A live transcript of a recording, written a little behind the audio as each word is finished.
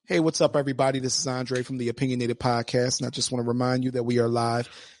Hey, what's up, everybody? This is Andre from the Opinionated Podcast, and I just want to remind you that we are live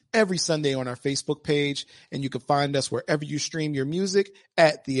every Sunday on our Facebook page, and you can find us wherever you stream your music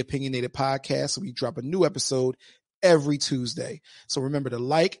at the Opinionated Podcast. So we drop a new episode every Tuesday. So remember to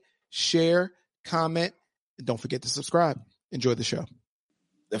like, share, comment, and don't forget to subscribe. Enjoy the show.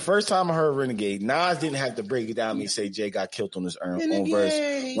 The first time I heard Renegade, Nas didn't have to break it down and say Jay got killed on his own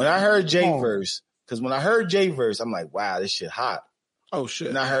verse. When I heard Jay verse, because when I heard Jay verse, I'm like, wow, this shit hot. Oh, shit.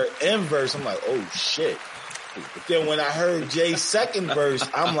 And I heard M verse, I'm like, oh, shit. But then when I heard Jay's second verse,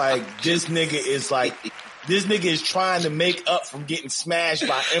 I'm like, this nigga is trying to make up from getting smashed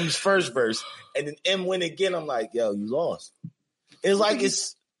by M's first verse. And then M win again. I'm like, yo, you lost.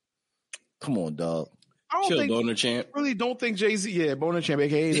 Come on, dog. I really don't think Jay-Z, Boner Champ,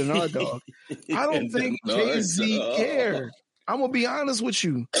 aka the Nard Dog. I don't think Jay-Z care. I'm going to be honest with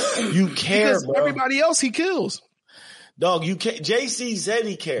you. You care, because bro. Everybody else he kills. Dog, you can't. JC said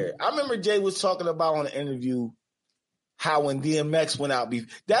he cared. I remember Jay was talking about on the interview how when DMX went out,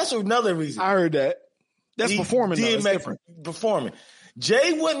 that's another reason. I heard that. That's performing. DMX different. Performing.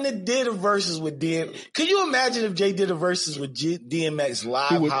 Jay wouldn't have did a verses with DMX. Could you imagine if Jay did a verses with DMX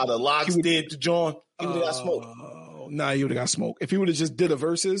live, how the Locks did to John? He would have got smoked. Nah, he would have got smoked. If he would have just did a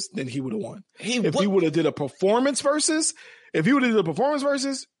verses, then he would have won. If he would have did a performance verses, he would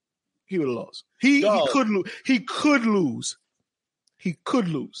have lost. He could lose.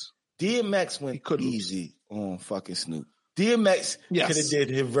 DMX went easy on fucking Snoop. DMX could have did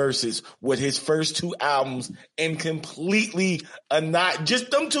his verses with his first two albums and completely not just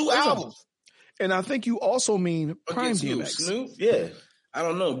them two albums. And I think you also mean Prime DMX. Snoop? Yeah. I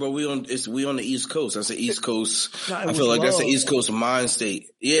don't know, bro. We on the East Coast. That's the East Coast. I feel like that's the East Coast mind state.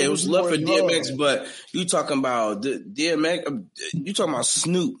 Yeah, it was love for DMX, but you talking about DMX? You talking about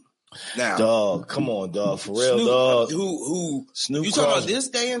Snoop? Now, dog, come on, dog, for real, Snoop, dog. Who? Snoop? You talking about this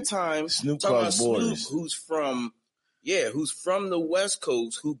day and time? Snoop cross borders. Who's from the West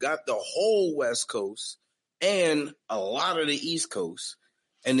Coast? Who got the whole West Coast and a lot of the East Coast?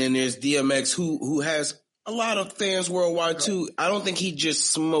 And then there's DMX, who has a lot of fans worldwide too. I don't think he just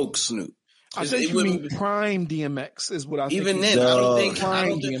smoked Snoop. I think you mean Prime DMX is what I think. Even then, I don't think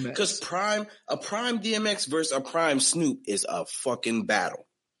DMX, because a Prime DMX versus a Prime Snoop is a fucking battle.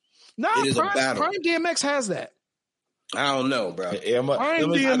 Nah, Prime DMX has that. I don't know, bro.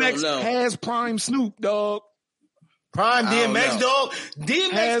 Prime DMX has Prime Snoop, dog. Prime DMX, dog.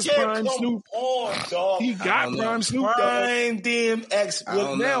 DMX has Prime Snoop on, dog. He got Prime Snoop, Prime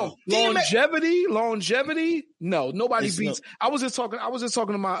DMX. Now, longevity. No, nobody beats. I was just talking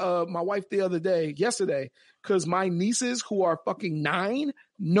to my wife yesterday, because my nieces who are fucking 9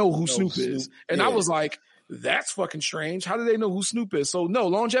 know who Snoop is, and I was like, that's fucking strange. How do they know who Snoop is? So no,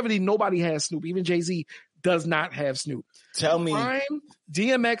 longevity. Nobody has Snoop. Even Jay-Z does not have Snoop. Tell me, Prime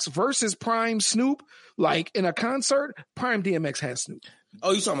DMX versus Prime Snoop, like in a concert, Prime DMX has Snoop.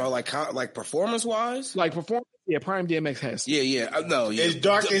 Oh, you talking about like performance wise? Like performance? Yeah, Prime DMX has Snoop. Yeah. No, yeah. It's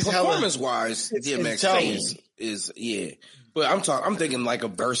dark as hell. Performance wise, DMX is yeah. But I'm thinking like a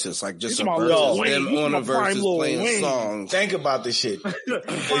versus, like just a versus. Them on a versus playing songs. Think about this shit.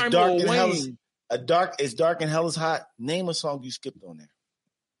 It's dark and hell is hot. Name a song you skipped on there.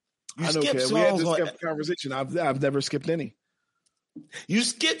 I don't care. We had this conversation. I've never skipped any. You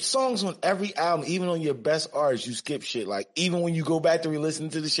skip songs on every album, even on your best artists. You skip shit. Like even when you go back to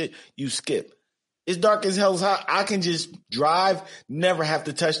re-listen to the shit, you skip. It's dark as hell is hot. I can just drive, never have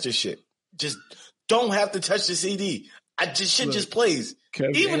to touch this shit. Just don't have to touch the CD. Just plays.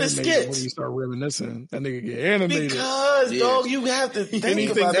 Even the skits. When you start reminiscing, that nigga get animated. Because, dog, you have to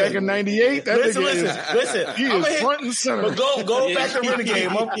think about back in 98. Listen. He is front and center. But go back to Renegade.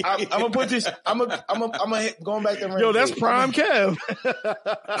 I'm gonna put this. I'm going back to Renegade. Yo, that's Prime Kev.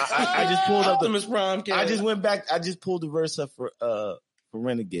 I just pulled up the Prime Kev. I just went back. I just pulled the verse up for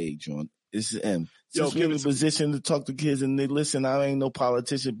Renegade, John. This is M. Since we're in a position to talk to kids and they listen, I ain't no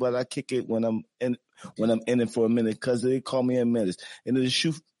politician, but I kick it when I'm in it for a minute, because they call me a menace. And if the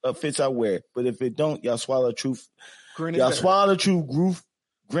shoe fits, I wear it. But if it don't, y'all swallow truth. Swallow the truth, groove,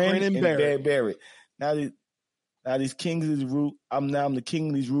 grin and bear it. Now these kings of the root. I'm the king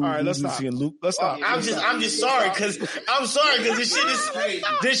of these roots. All right, let's stop. I'm just sorry because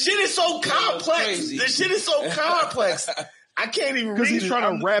this shit is so complex. This shit is so complex. I can't even read it. Because he's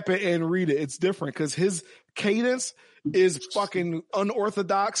trying to rap it and read it. It's different because his cadence is fucking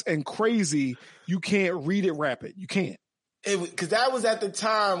unorthodox and crazy. You can't read it, rap it. You can't. Because that was at the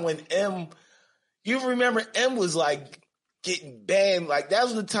time when M, you remember M was like getting banned. Like that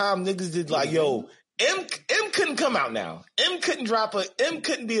was the time niggas did like, yo, M couldn't come out now. M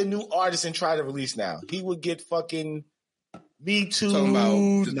couldn't be a new artist and try to release now. He would get fucking Me Too.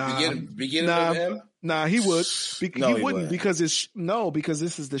 Talking about beginning of M? Nah, he would. He wouldn't because this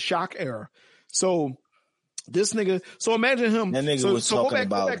is the shock era. So this nigga. So imagine him. That nigga was talking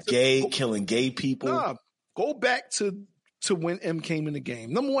about killing gay people. Nah, go back to when M came in the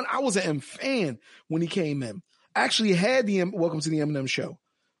game. Number one, I was an M fan when he came in. I actually had the Welcome to the Eminem show,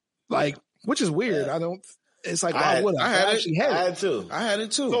 like, which is weird. Yeah. It's like, why would I? I had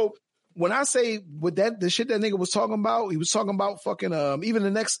it too. So when I say with the shit that nigga was talking about, he was talking about fucking even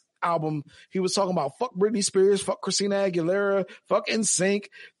the next album, he was talking about fuck Britney Spears, fuck Christina Aguilera, fuck NSYNC.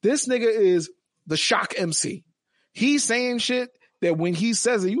 This nigga is the shock MC. He's saying shit that when he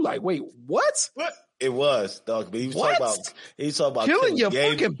says it, you like, wait, what? What? It was, dog. But he was talking about killing your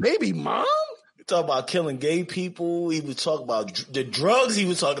fucking baby mom. He talking about killing gay people. He was talking about the drugs he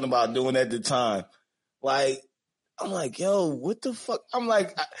was talking about doing at the time. Like, I'm like, yo, what the fuck? I'm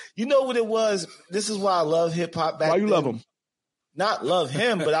like, you know what it was? This is why I love hip hop back then. Why you love him? Not love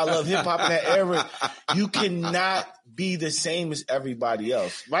him, but I love hip hop in that era. You cannot be the same as everybody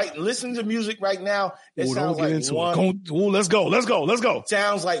else, right? Listen to music right now. It sounds like let's go.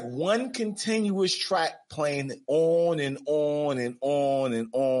 Sounds like one continuous track playing on and on and on and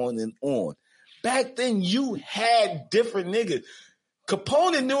on and on. Back then, you had different niggas.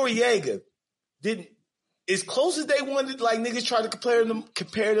 Capone and Noriega didn't, as close as they wanted, like niggas try to compare them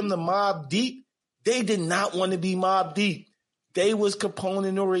to Mobb Deep. They did not want to be Mobb Deep. They was Capone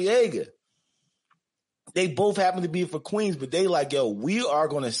and Noriega. They both happened to be for Queens, but they like, yo, we are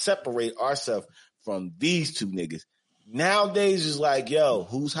going to separate ourselves from these two niggas. Nowadays, it's like, yo,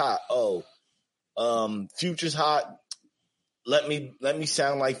 who's hot? Oh, Future's hot. Let me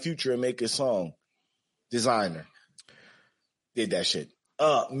sound like Future and make a song. Designer did that shit.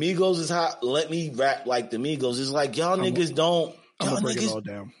 Migos is hot. Let me rap like the Migos. It's like y'all niggas don't. Y'all break niggas, it all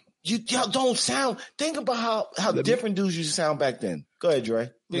down. Y'all don't sound. Think about how different dudes used to sound back then. Go ahead, Dre.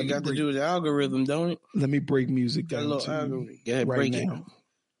 It got to do with the algorithm, don't it? Let me break music down Go ahead, break it.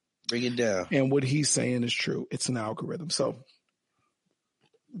 Break it down. And what he's saying is true. It's an algorithm. So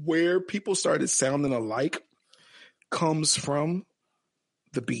where people started sounding alike comes from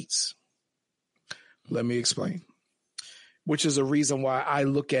the beats. Let me explain. Which is a reason why I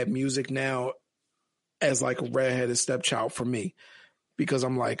look at music now as like a redheaded stepchild for me. Because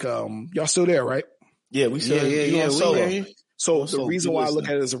I'm like, y'all still there, right? Yeah, we still solo. So the reason why I look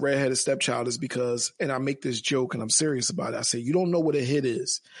at it as a redheaded stepchild is because, and I make this joke and I'm serious about it. I say, you don't know what a hit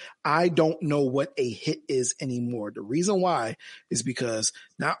is. I don't know what a hit is anymore. The reason why is because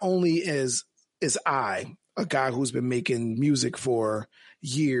not only is I, a guy who's been making music for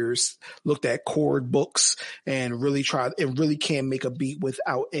years, looked at chord books and really can't make a beat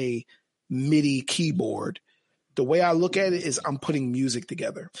without a MIDI keyboard. The way I look at it is I'm putting music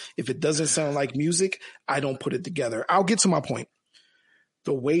together. If it doesn't sound like music, I don't put it together. I'll get to my point.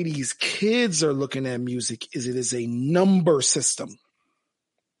 The way these kids are looking at music is it is a number system.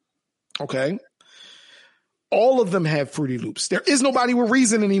 Okay? All of them have Fruity Loops. There is nobody with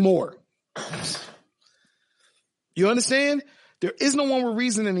Reason anymore. You understand? There is no one with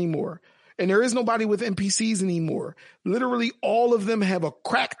Reason anymore. And there is nobody with MPCs anymore. Literally all of them have a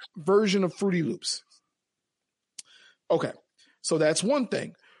cracked version of Fruity Loops. Okay, so that's one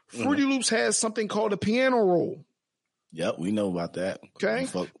thing. Fruity Loops has something called a piano roll. Yep, we know about that. Okay,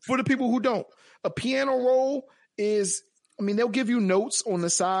 for the people who don't, a piano roll is, they'll give you notes on the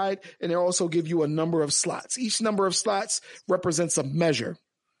side and they'll also give you a number of slots. Each number of slots represents a measure.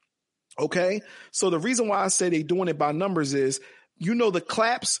 Okay, so the reason why I say they're doing it by numbers is, the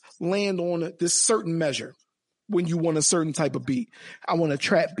claps land on this certain measure when you want a certain type of beat. I want a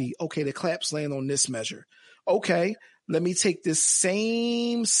trap beat. Okay, the claps land on this measure. Okay. Let me take this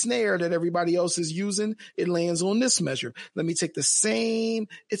same snare that everybody else is using. It lands on this measure. Let me take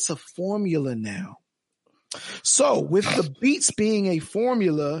it's a formula now. So with the beats being a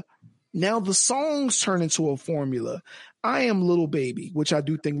formula, now the songs turn into a formula. I am Lil Baby, which I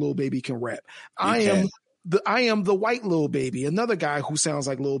do think Lil Baby can rap. I am the white Lil Baby, another guy who sounds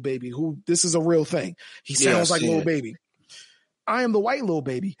like Lil Baby, who this is a real thing. He sounds like Lil Baby. I am the white Lil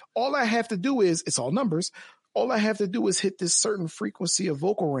Baby. All I have to do is, it's all numbers. All I have to do is hit this certain frequency of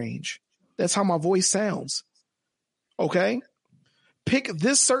vocal range. That's how my voice sounds. Okay? Pick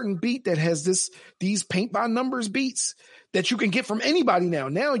this certain beat that has these paint by numbers beats that you can get from anybody now.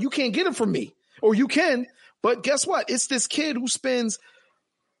 Now you can't get them from me. Or you can, but guess what? It's this kid who spends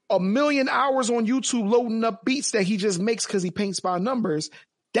 1 million hours on YouTube loading up beats that he just makes because he paints by numbers.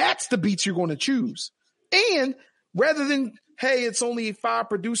 That's the beats you're going to choose. And rather than, hey, it's only 5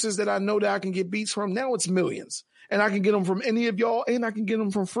 producers that I know that I can get beats from. Now it's millions. And I can get them from any of y'all, and I can get them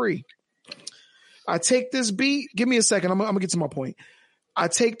from free. I take this beat. Give me a second. I'm gonna get to my point. I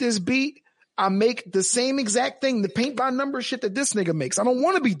take this beat. I make the same exact thing, the paint by number shit that this nigga makes. I don't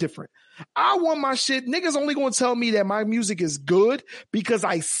want to be different. I want my shit. Niggas only going to tell me that my music is good because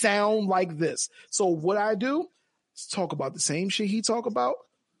I sound like this. So what I do is talk about the same shit he talk about,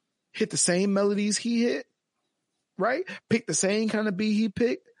 hit the same melodies he hit, right? Pick the same kind of beat he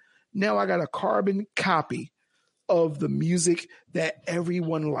picked. Now I got a carbon copy of the music that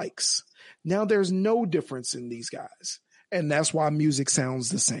everyone likes. Now there's no difference in these guys. And that's why music sounds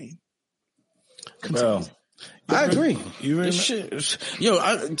the same. Bro, I agree. You really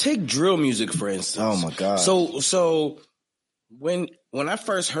I take drill music for instance. Oh my God. So when I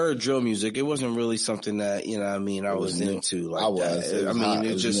first heard drill music, it wasn't really something that, you know what I mean, I was into like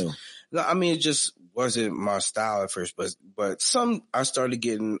it just wasn't my style at first, but some I started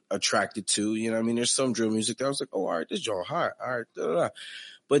getting attracted to, you know what I mean? There's some drill music that I was like, oh, all right, this joint hot. All right. Da, da, da.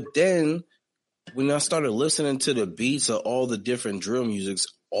 But then when I started listening to the beats of all the different drill musics,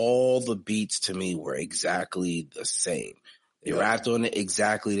 all the beats to me were exactly the same. They rapped on it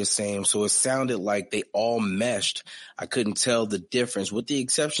exactly the same. So it sounded like they all meshed. I couldn't tell the difference. With the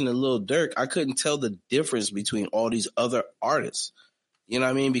exception of Lil Durk, I couldn't tell the difference between all these other artists. You know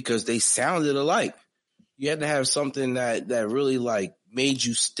what I mean? Because they sounded alike. You had to have something that really like made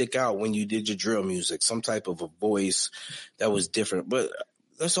you stick out when you did your drill music, some type of a voice that was different. But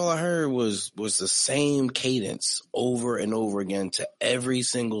that's all I heard was the same cadence over and over again to every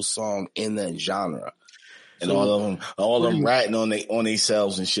single song in that genre. And so, all of them ratting on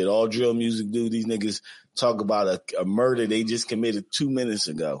themselves and shit. All drill music do. These niggas talk about a murder they just committed 2 minutes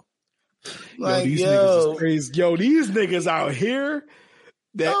ago. Like, these niggas is crazy. Yo, these niggas out here,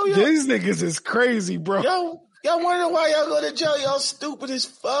 these niggas is crazy, bro. Y'all wonder why y'all go to jail? Y'all stupid as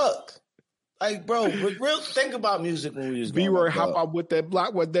fuck. Like, bro, but real think about music when we was growing up. B-Word hop out with that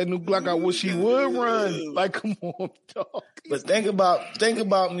block, with that new block. I wish he would run. Like, come on, dog. But think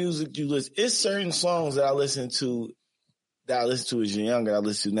about music you listen. It's certain songs that I listen to as younger, I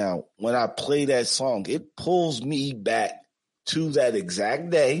listen to now. When I play that song, it pulls me back to that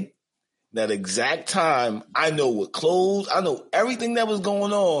exact day, that exact time. I know what clothes, I know everything that was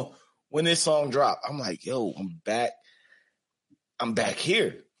going on when this song dropped. I'm like, yo, I'm back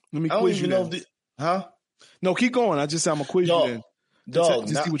here. Let me quiz you then. Huh? No, keep going. I just said I'm going to quiz you then. Dog,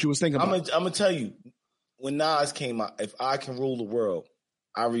 to see what you was thinking about. I'm going to tell you, when Nas came out, If I Can Rule the World,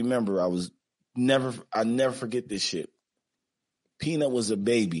 I remember I never forget this shit. Peanut was a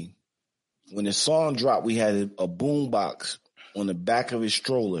baby. When the song dropped, we had a boom box on the back of his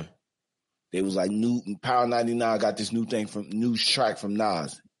stroller. They was like, Power 99 got this new track from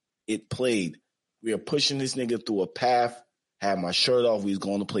Nas. It played. We were pushing this nigga through a path. Had my shirt off. We was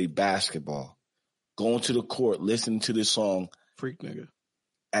going to play basketball. Going to the court, listening to this song. Freak nigga.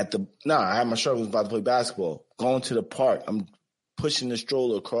 I had my shirt. I was about to play basketball. Going to the park. I'm pushing the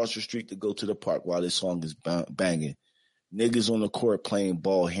stroller across the street to go to the park while this song is banging. Niggas on the court playing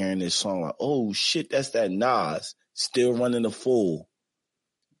ball, hearing this song like, oh shit, that's that Nas. Still running the full.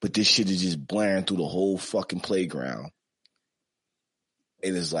 But this shit is just blaring through the whole fucking playground.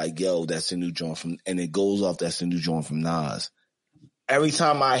 And it's like, yo, that's a new joint and it goes off, that's a new joint from Nas. Every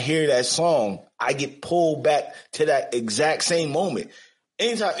time I hear that song, I get pulled back to that exact same moment.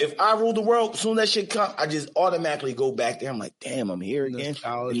 Anytime, if I rule the world, soon that shit come, I just automatically go back there. I'm like, damn, I'm here again.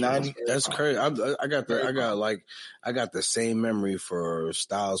 That's crazy. I got the same memory for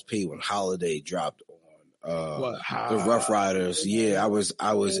Styles P when Holiday dropped on the Rough Riders. Yeah, I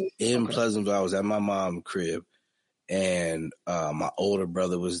was in Pleasantville. I was at my mom's crib. And my older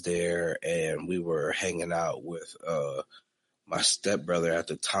brother was there, and we were hanging out with my stepbrother at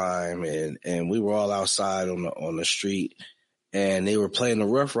the time, and we were all outside on the street, and they were playing the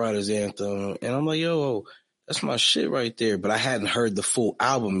Rough Riders anthem, and I'm like, yo, that's my shit right there. But I hadn't heard the full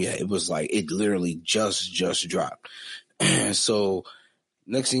album yet. It was like it literally just dropped. So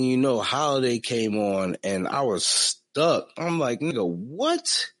next thing you know, Holiday came on, and I was stuck. I'm like, nigga,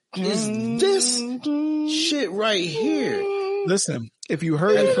 what is this shit right here? Listen, if you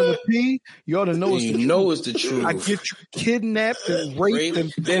heard it from the P, you ought to know it's the truth. I get you kidnapped and raped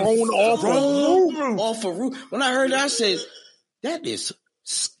and thrown off a roof. When I heard that, I said, that is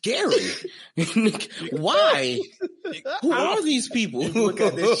scary. Why? Who are these people? Look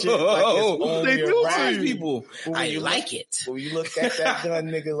at this shit like it's only a rat. People. I like it. When you look at that gun,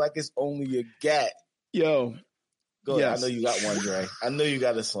 nigga, like it's only a gat. Yo. Go ahead. I know you got one, Dre. I know you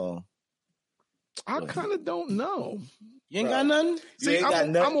got a song. I kind of don't know. You ain't got nothing? See,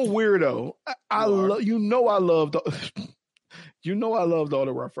 I'm a weirdo. I loved all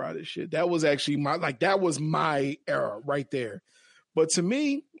the Rough Riders shit. That was actually that was my era right there. But to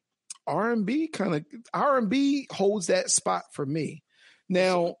me, R&B holds that spot for me.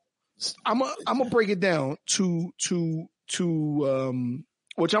 Now, I'm gonna break it down to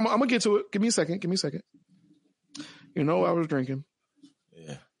which I'm gonna get to it. Give me a second. You know, I was drinking.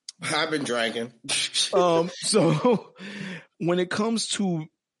 Yeah, I've been drinking. So when it comes to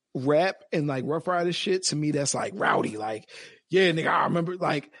rap and like Rough Rider shit, to me that's like rowdy. Like, yeah, nigga, I remember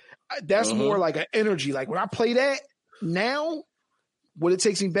like that's more like an energy. Like when I play that now, what it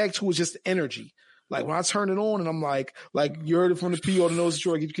takes me back to is just energy. Like when I turn it on and I'm like you heard it from the P or the nose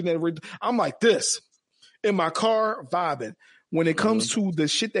of Detroit, I'm like this in my car vibing. When it comes to the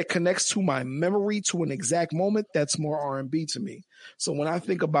shit that connects to my memory to an exact moment, that's more R&B to me. So when I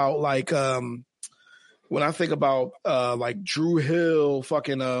think about like Drew Hill,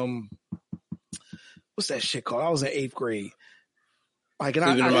 fucking what's that shit called? I was in 8th grade. Like, and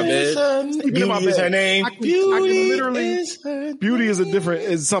Sleeping in my bed. Beauty is her name. Beauty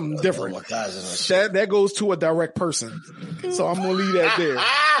is something different. Oh my God, that goes to a direct person. So I'm gonna leave that there.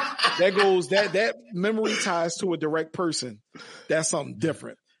 That memory ties to a direct person. That's something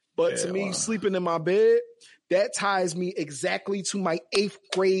different. But to me, sleeping in my bed, that ties me exactly to my 8th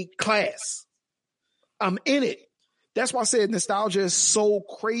grade class. I'm in it. That's why I said nostalgia is so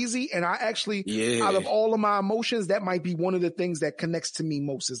crazy. And I actually, out of all of my emotions, that might be one of the things that connects to me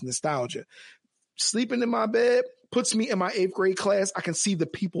most is nostalgia. Sleeping in my bed puts me in my 8th grade class. I can see the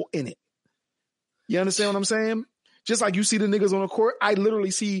people in it. You understand what I'm saying? Just like you see the niggas on the court, I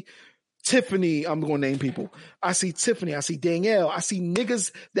literally see Tiffany. I'm going to name people. I see Tiffany. I see Danielle. I see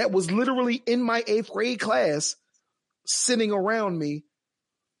niggas that was literally in my 8th grade class sitting around me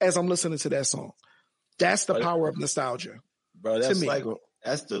as I'm listening to that song. That's the power of nostalgia. Bro, that's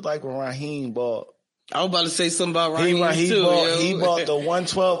like when Raheem bought. I was about to say something about Raheem He bought the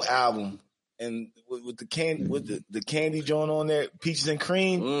 112 album and with the candy joint on there, Peaches and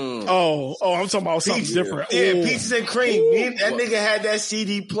Cream. Oh, I'm talking about something different. Yeah, Peaches and Cream. That nigga had that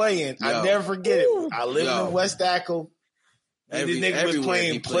CD playing. I never forget it. I lived in West Ackle. And the nigga was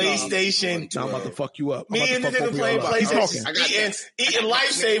playing PlayStation. I'm about to fuck you up. Me and the nigga playing PlayStation. Eating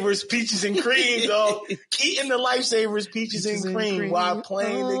Lifesavers, Peaches and Cream, dog. Eating the Lifesavers, Peaches and Cream while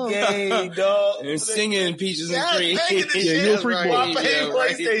playing the game, dog. And singing Peaches and Cream. You're a freak boy. While playing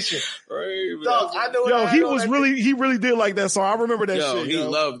PlayStation. Right, dog, I know. Yo, he really did like that song. I remember that shit. He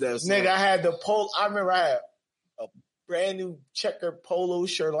loved that song. Nigga, I had I remember I had a brand new checker polo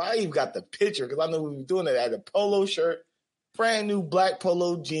shirt. I even got the picture because I know we were doing it. I had a polo shirt. Brand new black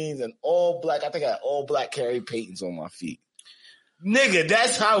polo jeans and all black. I think I had all black Carrie Paytons on my feet. Nigga,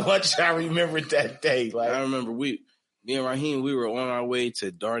 that's how much I remember that day. Like, I remember me and Raheem, we were on our way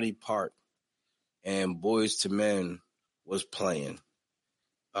to Darney Park and Boys to Men was playing.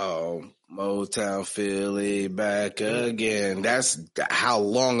 Oh, Motown Philly back again. That's how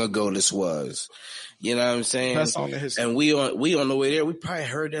long ago this was. You know what I'm saying? That's on the history. And we on the way there, we probably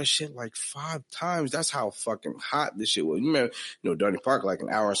heard that shit like 5 times. That's how fucking hot this shit was. You remember, Darney Park like an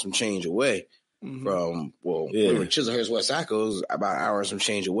hour and some change away from, we were in Chislehurst, West Saco, it was about an hour and some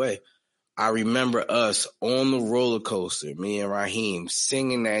change away. I remember us on the roller coaster, me and Raheem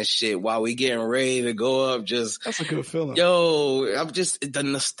singing that shit while we getting ready to go up. That's a good feeling. Yo, the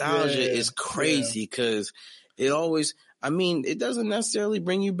nostalgia is crazy because it always, it doesn't necessarily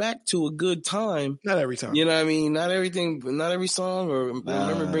bring you back to a good time. Not every time. You know what I mean? Not every song or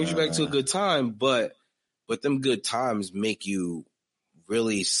memory brings you back to a good time, but them good times make you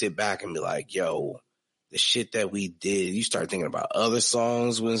really sit back and be like, yo, the shit that we did, you start thinking about other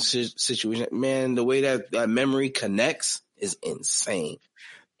songs when situation, man, the way that memory connects is insane.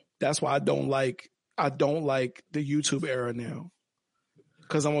 That's why I don't like the YouTube era now.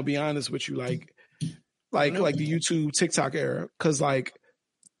 Cause I'm gonna be honest with you, like the YouTube TikTok era. Cause like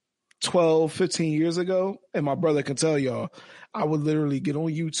 12, 15 years ago, and my brother can tell y'all, I would literally get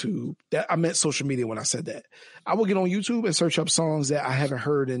on YouTube. That I meant social media when I said that. I would get on YouTube and search up songs that I haven't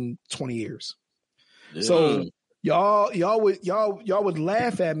heard in 20 years. Yeah. So y'all would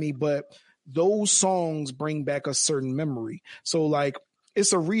laugh at me, but those songs bring back a certain memory. So like,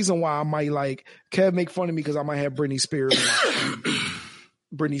 it's a reason why I might like Kev make fun of me because I might have Britney Spears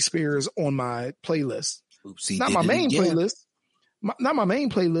on my playlist. Oopsie, not my main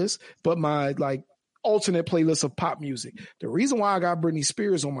playlist, but my like alternate playlist of pop music. The reason why I got Britney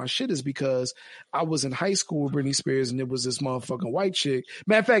Spears on my shit is because I was in high school with Britney Spears and it was this motherfucking white chick.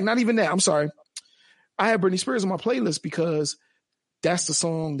 Matter of fact, not even that. I'm sorry. I had Britney Spears on my playlist because that's the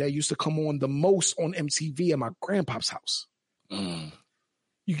song that used to come on the most on MTV at my grandpa's house.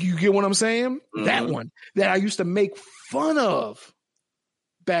 You get what I'm saying? That one that I used to make fun of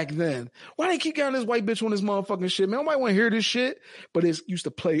back then. Why they keep getting this white bitch on this motherfucking shit, man? Nobody want to hear this shit, but it used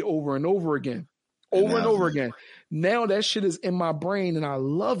to play over and over again. Over and over again. Now that shit is in my brain and I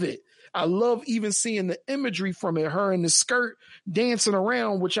love it. I love even seeing the imagery from it, her in the skirt dancing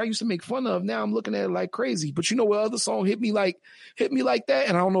around, which I used to make fun of. Now I'm looking at it like crazy. But you know what other song hit me like that?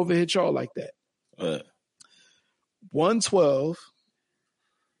 And I don't know if it hit y'all like that. 112.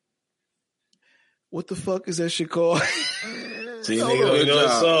 What the fuck is that shit called? See, nigga, we know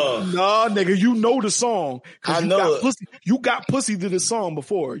the song. Nah, nigga, you know the song. I know it. You got pussy to this song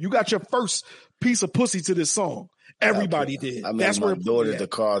before. You got your first piece of pussy to this song. Everybody did. I made my daughter the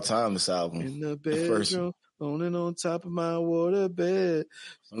Carl Thomas album. In the bedroom, on top of my water bed.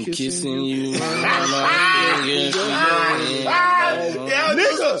 I'm kissing you. Nigga,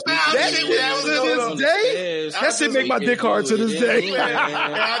 that shit to this day. That shit make my dick hard to this day.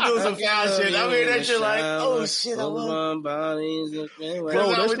 I do some foul shit. I mean, that shit like, oh shit, I love bro,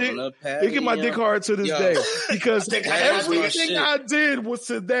 that shit, it get my dick hard to this day. Because everything I did was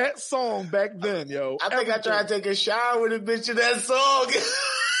to that song back then, yo. I think I tried to take a shower with a bitch in that song.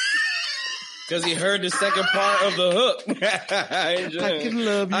 Because he heard the second part of the hook. I can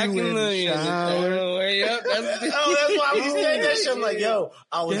love you in the shower. Yep, that's why we saying that shit. I'm like, yo,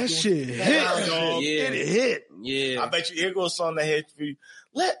 I was that shit hit. Dog. Yeah. It hit. Yeah. I bet you here goes a song that hit for you.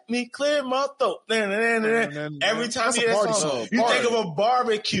 Let me clear my throat. Every time you hear that song, you think of a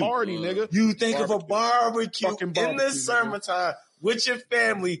barbecue. Party, nigga. You think of a barbecue in the nigga. Summertime with your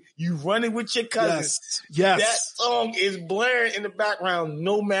family. You running with your cousins. Yes. That song is blaring in the background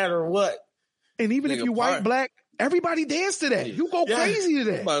no matter what. And even if you white, black, everybody dance to that. You go crazy to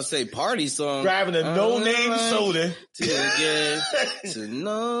that. I'm about to say party song. Grabbing a no-name soda. To get to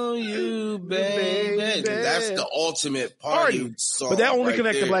know you, baby. That's the ultimate party song. But that only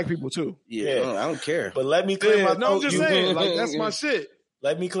connects to black people too. Yeah. I don't care. But let me clear my throat. No, I'm just saying. Like, that's my shit.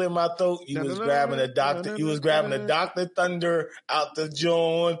 Let me clear my throat. You was grabbing a doctor. You was grabbing a Dr. Thunder out the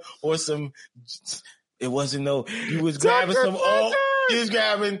joint or some. It wasn't no. You was grabbing some. He was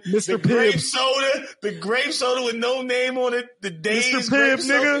grabbing Mr. the grape soda, the grape soda with no name on it. The Days Mr. grape Pibb,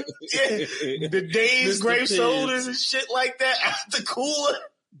 soda. nigga. Yeah. The Days Mr. grape Pibb. sodas and shit like that out the cooler.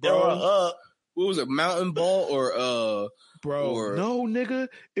 Bro, what was it? Mountain Ball or no, nigga.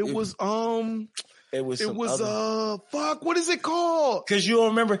 It was fuck, what is it called? Cause you don't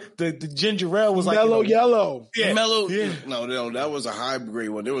remember the ginger ale was like Mellow Yellow. Yeah. Mellow. Yeah. No, that was a hybrid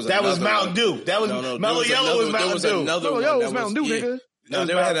one. There was that was Mountain Dew. That was Mellow Yellow was Mountain Dew. Mellow Yellow was Mountain Dew, nigga. No,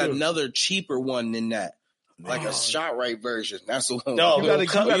 they had another cheaper one than that. Like a shot right version. That's the one. No, you gotta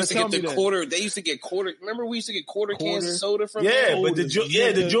used to tell get me the quarter. They used to get quarter. Remember, we used to get quarter cans of soda from. Yeah, but the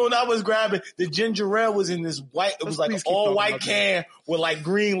joint I was grabbing, the ginger ale was in this white. It was like an all white can with like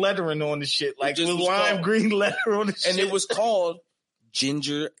green lettering on the shit, like with lime green letter on the shit, and it was called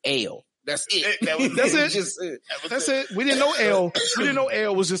ginger ale. That's it. That's it. That's it. We didn't know ale. We didn't know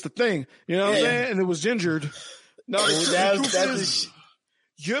ale was just a thing. You know what I'm saying? And it was gingered. No, that's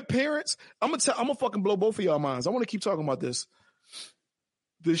your parents. I'm gonna fucking blow both of y'all minds. I want to keep talking about this.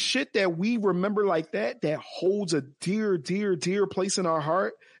 The shit that we remember like that holds a dear, dear, dear place in our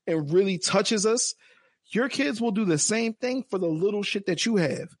heart and really touches us. Your kids will do the same thing for the little shit that you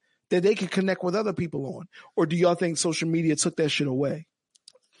have that they can connect with other people on. Or do y'all think social media took that shit away?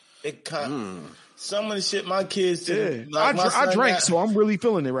 Some of the shit my kids did. Yeah. Like I drank, so I'm really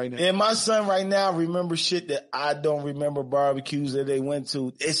feeling it right now. And my son right now remember shit that I don't remember, barbecues that they went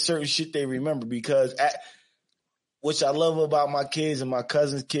to. It's certain shit they remember because which I love about my kids and my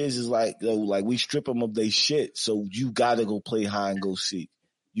cousin's kids is like we strip them of their shit. So you gotta go play hide and go seek.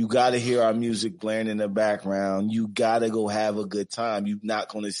 You gotta hear our music blaring in the background. You gotta go have a good time. You're not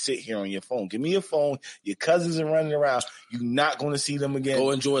gonna sit here on your phone. Give me your phone. Your cousins are running around. You're not gonna see them again.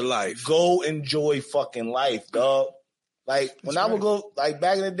 Go enjoy life. Go enjoy fucking life, dog. Like when I would go, like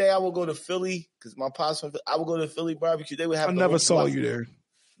back in the day, I would go to Philly because my pops. I would go to Philly barbecue. They would have. I never saw you there.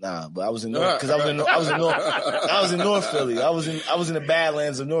 Nah, but I was in North because I was in North Philly. I was in the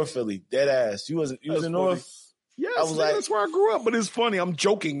Badlands of North Philly. Dead ass. You was in North. Yes, I was like, that's where I grew up, but it's funny. I'm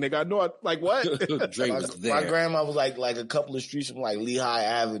joking, nigga. I know what? Drake was there. My grandma was like a couple of streets from like Lehigh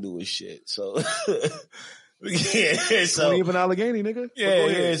Avenue and shit. So yeah, so even Allegheny, nigga.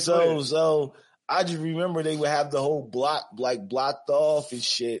 Yeah. So I just remember they would have the whole block like blocked off and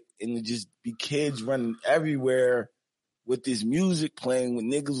shit, and it just be kids running everywhere with this music playing with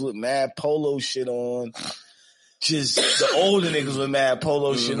niggas with mad polo shit on. Just the older niggas with mad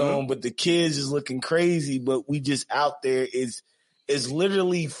polo shit on, but the kids is looking crazy, but we just out there. It's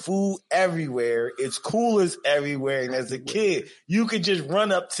literally food everywhere. It's coolers everywhere. And as a kid, you could just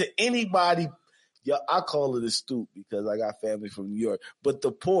run up to anybody, Yeah, I call it a stoop because I got family from New York. But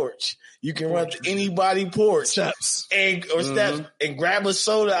the porch, you can run to anybody porch steps and grab a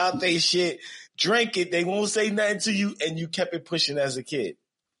soda out they shit, drink it. They won't say nothing to you, and you kept it pushing as a kid.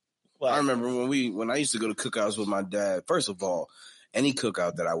 I remember when I used to go to cookouts with my dad. First of all, any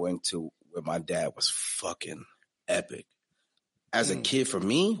cookout that I went to with my dad was fucking epic. As a kid, for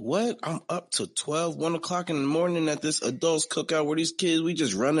me, I'm up to 1 o'clock in the morning at this adults cookout where these kids, we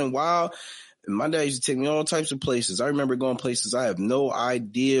just running wild. And my dad used to take me all types of places. I remember going places I have no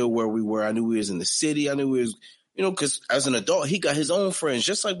idea where we were. I knew we was in the city. I knew we was, because as an adult, he got his own friends.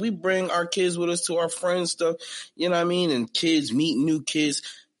 Just like we bring our kids with us to our friends stuff, you know what I mean? And kids meet new kids.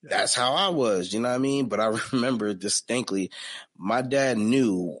 That's how I was, you know what I mean? But I remember distinctly, my dad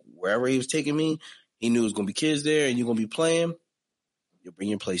knew wherever he was taking me, he knew it was going to be kids there and you're going to be playing. You'll bring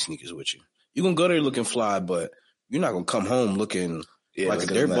your play sneakers with you. You're going to go there looking fly, but you're not going to come home looking like a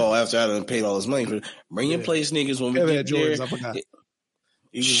dirtball after I done paid all this money. Bring your play sneakers when we get there. I forgot.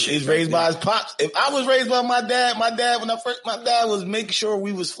 He's raised by his pops. If I was raised by my dad my dad was making sure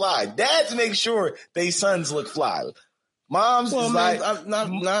we was fly. Dads make sure they sons look fly. Mom's I'm like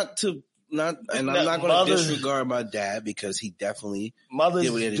not going to disregard my dad because he definitely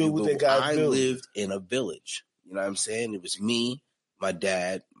mothers do what they got to do. I lived in a village. You know what I'm saying? It was me, my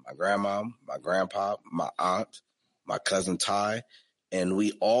dad, my grandma, my grandpa, my aunt, my cousin Ty, and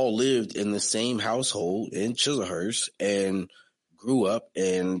we all lived in the same household in Chislehurst and grew up.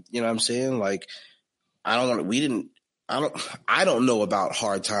 And you know what I'm saying? Like, I don't know about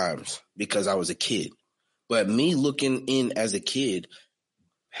hard times because I was a kid. But me looking in as a kid,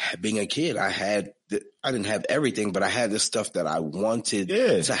 being a kid, I didn't have everything, but I had the stuff that I wanted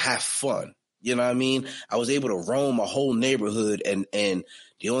to have fun. You know what I mean? I was able to roam a whole neighborhood and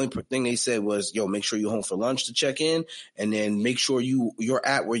the only thing they said was, yo, make sure you're home for lunch to check in and then make sure you're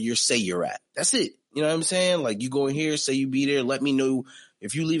at where you say you're at. That's it. You know what I'm saying? Like you go in here, say you be there, let me know.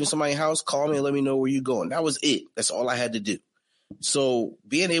 If you leaving somebody's house, call me and let me know where you're going. That was it. That's all I had to do. So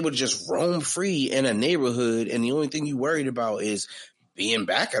being able to just roam free in a neighborhood and the only thing you worried about is being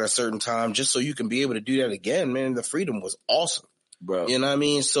back at a certain time just so you can be able to do that again, man, the freedom was awesome, bro. You know what I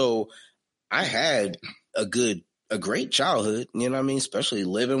mean? So I had a great childhood, you know what I mean? Especially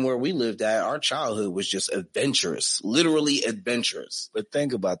living where we lived at. Our childhood was just adventurous, literally adventurous. But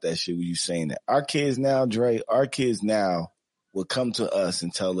think about that shit when you saying that. Our kids now will come to us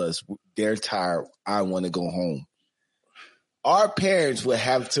and tell us they're tired. I want to go home. Our parents would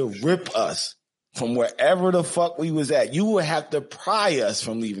have to rip us from wherever the fuck we was at. You would have to pry us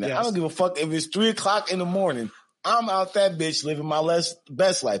from leaving. Yes. I don't give a fuck if it's 3 o'clock in the morning. I'm out that bitch living my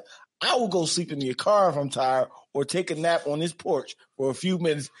best life. I will go sleep in your car if I'm tired or take a nap on this porch for a few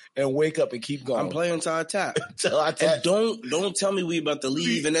minutes and wake up and keep going. I'm playing till I tap. And don't tell me we about to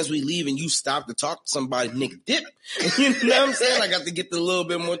leave and as we leave and you stop to talk to somebody, nigga, dip. You know what I'm saying? I got to get a little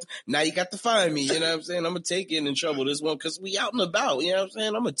bit more. Now you got to find me. You know what I'm saying? I'm going to take it in trouble this one because we out and about. You know what I'm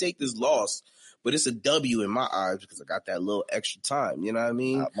saying? I'm going to take this loss. But it's a W in my eyes because I got that little extra time. You know what I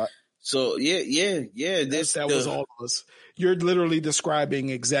mean? So yeah. That was all of us. You're literally describing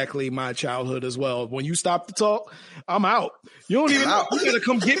exactly my childhood as well. When you stop to talk, I'm out. You don't even know. You gotta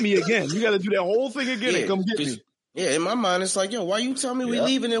come get me again. You gotta do that whole thing again and come get me. Yeah, in my mind, it's like, yo, why you tell me we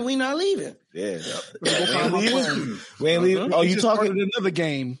leaving and we not leaving? Yeah. We ain't leaving. Oh, you talking another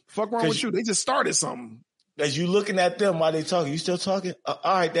game? Fuck wrong with you? They just started something. As you looking at them while they talking, you still talking? All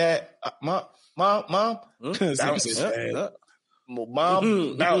right, Dad. Mom. Mom, bounce. I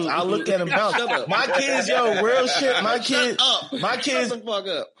look at him bounce. My kids, real shit. My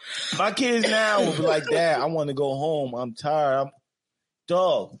kids now will be like, Dad, I want to go home. I'm tired.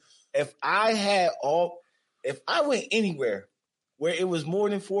 Dog. If I went anywhere where it was more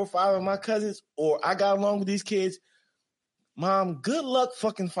than 4 or 5 of my cousins, or I got along with these kids, Mom, good luck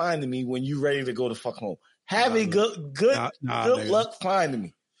fucking finding me when you ready to go to fuck home. Good luck finding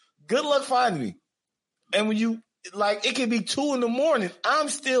me. Good luck finding me. And when you, like, it could be 2 a.m. I'm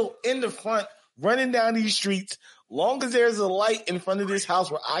still in the front, running down these streets. Long as there's a light in front of this house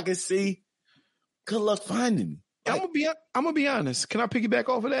where I can see, good luck finding me. Like, I'm gonna be honest. Can I piggyback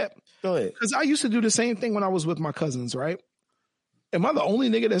off of that? Go ahead. Because I used to do the same thing when I was with my cousins, right? Am I the only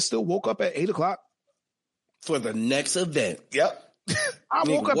nigga that still woke up at 8 o'clock? For the next event. Yep. I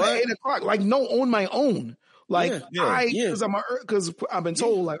woke up at 8 o'clock, like on my own. Like because I've been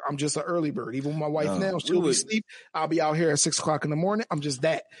told like I'm just an early bird. Even with my wife now, she'll be asleep. I'll be out here at 6 o'clock in the morning. I'm just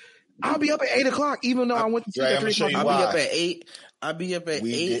that. I'll be up at 8 o'clock, even though I went to sleep at 3 o'clock. I'll be up at 8. I'll be up at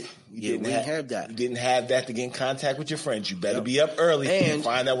 8. We didn't have that. You didn't have that to get in contact with your friends. You better be up early and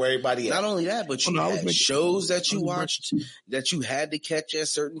find out where everybody is. Not only that, but you had shows that you watched that you had to catch at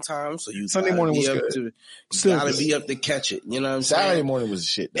certain times. So you Sunday morning was good. You gotta be up to catch it. You know what I'm saying? Saturday morning was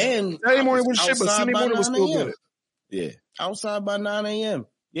shit. Though. And Saturday morning was shit, but Sunday morning was still good. Yeah. Outside by 9 a.m.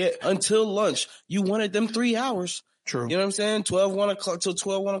 Yeah. Until lunch. You wanted them 3 hours. True. You know what I'm saying? 1 o'clock till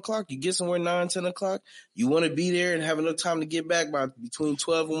 1 o'clock. You get somewhere 9, 10 o'clock. You want to be there and have enough time to get back by between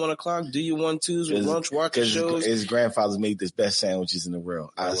 12 and 1 o'clock. Do your 1-2s with lunch, watch the shows. His grandfather's made the best sandwiches in the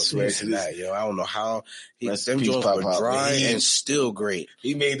world. I swear to that, yo. I don't know how. Them joints were dry and still great.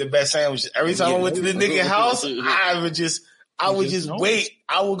 He made the best sandwiches. Every time I went to the nigga house, I would just wait.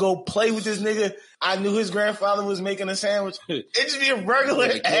 I would go play with this nigga. I knew his grandfather was making a sandwich. It'd just be a regular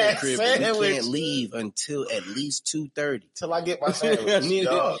ass sandwich. You can't leave until at least 2:30. Till I get my sandwich. I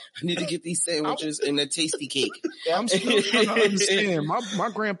need to get these sandwiches and a tasty cake. I'm still trying to understand. My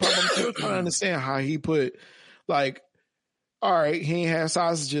grandpa, I'm still trying to understand how he put, like, all right, he ain't had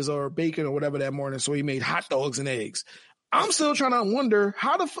sausages or bacon or whatever that morning, so he made hot dogs and eggs. I'm still trying to wonder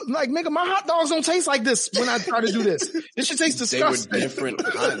how nigga, my hot dogs don't taste like this when I try to do this. It should taste disgusting. They were different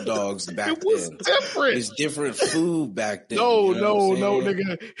hot dogs back then. It was different. It's different food back then. No,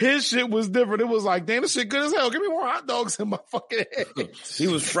 nigga. His shit was different. It was like, damn, this shit good as hell. Give me more hot dogs in my fucking head. He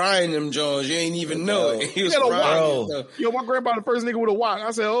was frying them Jones. You ain't even know it. He was frying them. Yo, my grandpa, the first nigga with a wok.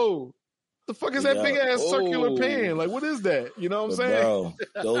 I said, oh. The fuck is that big ass circular pan? Like, what is that? You know what I'm saying? Bro,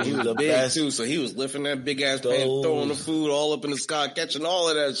 those he were was the big best. too, so he was lifting that big ass pan, throwing the food all up in the sky, catching all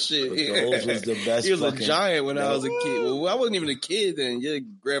of that shit. Those was the best. He was a giant when I was a kid. Well, I wasn't even a kid then. Your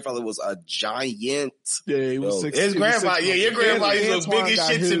grandfather was a giant. Yeah, he was 6. His grandpa. Yeah, your grandpa used to big as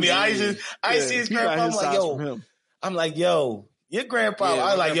shit to me. I see his grandpa. I'm like, yo, your grandpa.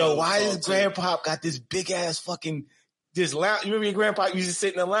 I was like, yo, why his grandpa got this big ass fucking. This lounge, you remember your grandpa used to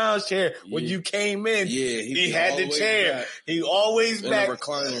sit in the lounge chair when you came in. Yeah, he had the chair. Back. He always back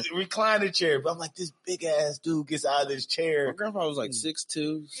recliner chair. But I'm like, this big ass dude gets out of this chair. My grandpa was like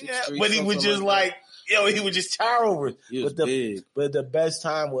 6'2", 6'3", but he would just he would just tower over it. He was big. But the best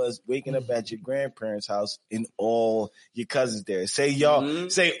time was waking up at your grandparents' house and all your cousins there. Say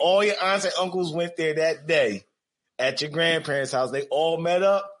all your aunts and uncles went there that day at your grandparents' house. They all met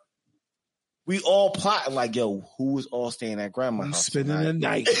up. We all plotting like, yo, who is all staying at grandma's house? Spending the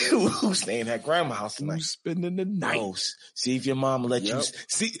night. Who's staying at grandma's house tonight? Who's spending the night? Yo, see if your mama let you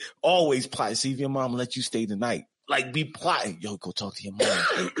see. Always plot. See if your mama let you stay the night. Like, be plotting. Yo, go talk to your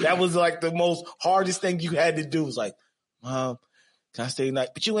mom. That was like the most hardest thing you had to do. Was like, Mom, can I stay the night?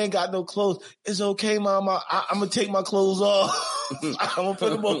 But you ain't got no clothes. It's okay, Mama. I'm gonna take my clothes off. I'm gonna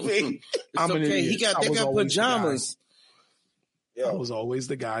put them on me. It's okay. They got pajamas. I was always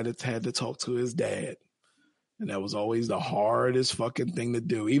the guy that had to talk to his dad. And that was always the hardest fucking thing to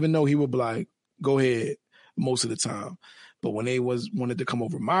do. Even though he would be like, go ahead most of the time. But when they wanted to come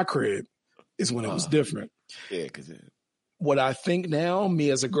over my crib is when it was different. Yeah, because what I think now, me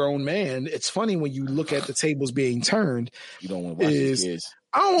as a grown man, it's funny when you look at the tables being turned. You don't want to watch these kids.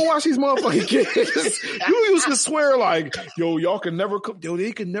 I don't want to watch these motherfucking kids. You used to swear like, yo, y'all can never come. Yo,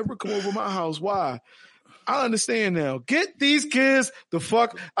 they can never come over my house. Why? I understand now. Get these kids the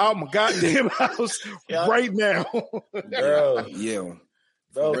fuck out my goddamn house right now. Bro. Yeah.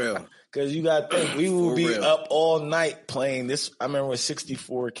 Bro. Real. Because you got to think, we will be up all night playing this. I remember when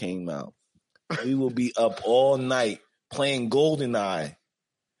 64 came out. We will be up all night playing GoldenEye.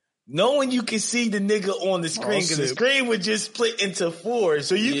 Knowing you can see the nigga on the screen, because the screen would just split into 4.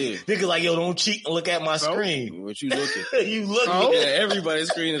 So nigga like, yo, don't cheat and look at my screen. What you looking? You looking at everybody's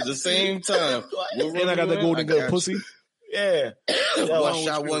screen at the same time. And I got the golden gun pussy. Yeah. One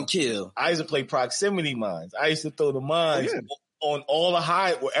shot, one kill. I used to play proximity mines. I used to throw the mines on all the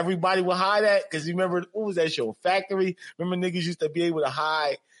hide where everybody would hide at. Because you remember, what was that show? Factory? Remember niggas used to be able to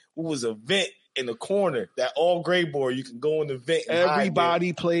hide? What was a vent in the corner, that all gray board, you can go in the vent.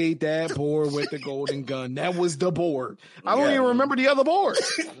 Everybody played that board with the golden gun. That was the board. I don't even remember the other board.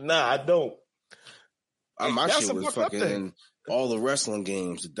 Nah, I don't. My shit was fucking all the wrestling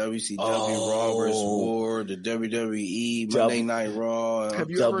games, the WCW Raw vs. War, the WWE Monday Night Raw.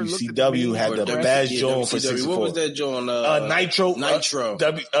 WCW had the best joint for 64. What was that joint? Nitro.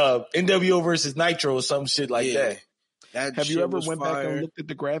 NWO versus Nitro or some shit like that. Have you ever went back and looked at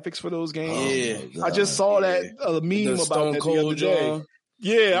the graphics for those games? Yeah. I just saw that meme about that the other day.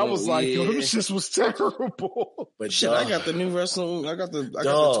 Yeah, I was like, yo, this shit was terrible. But shit, I got the new wrestling. I got the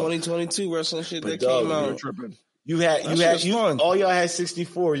 2022 wrestling shit that came out. You all y'all had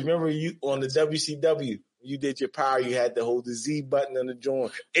 64. You remember you on the WCW you did your power, you had to hold the Z button on the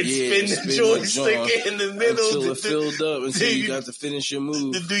joint and spin the joystick in the middle until it filled up until you got to finish your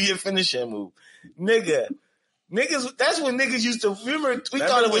move. To do your finishing move. Niggas, that's when niggas used to, remember we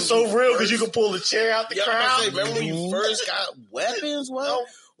thought it was so real because you could pull the chair out the crowd. Remember when you first got weapons? What?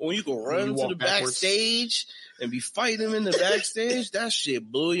 When you could run to the backstage and be fighting them in the backstage, that shit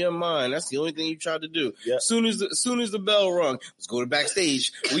blew your mind. That's the only thing you tried to do. Yep. Soon as the bell rung, let's go to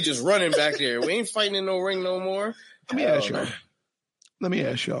backstage. We just running back there. We ain't fighting in no ring no more. Let me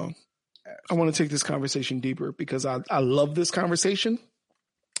ask y'all. I want to take this conversation deeper because I love this conversation.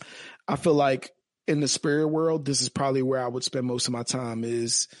 I feel like in the spirit world, this is probably where I would spend most of my time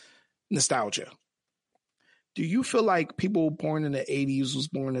is nostalgia. Do you feel like people born in the 80s was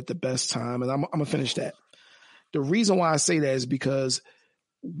born at the best time? And I'm going to finish that. The reason why I say that is because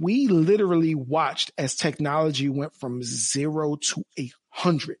we literally watched as technology went from 0 to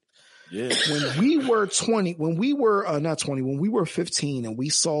 100. Yeah. When we were 15 and we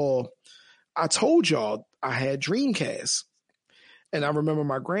saw, I told y'all I had Dreamcast. And I remember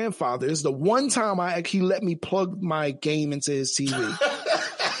my grandfather, it's the one time he let me plug my game into his TV.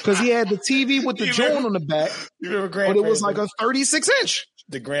 Because he had the TV with the joint on the back, but it was like a 36-inch.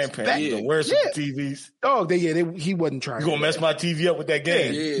 The grandparents, the worst with the TVs. Oh, he wasn't trying. You gonna mess my TV up with that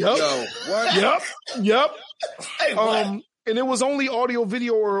game? Yeah. Yep. Hey, and it was only audio,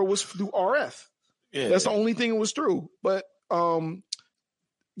 video, or it was through RF. Yeah, that's the only thing it was through. But so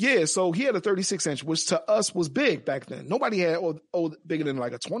he had a 36-inch, which to us was big back then. Nobody had bigger than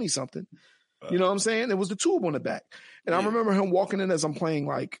like a 20-something. You know what I'm saying? It was the tube on the back. And I remember him walking in as I'm playing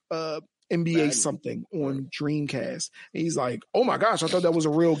like NBA something on Dreamcast. And he's like, oh my gosh, I thought that was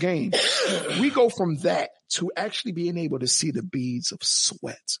a real game. We go from that to actually being able to see the beads of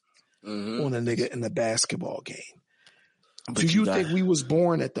sweat on a nigga in the basketball game. Do you think we was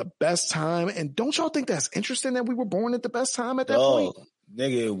born at the best time? And don't y'all think that's interesting that we were born at the best time at that point?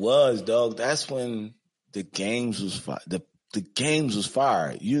 Nigga, it was, dog. That's when the games was fire. The games was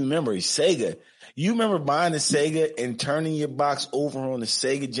fire. You remember Sega. You remember buying the Sega and turning your box over on the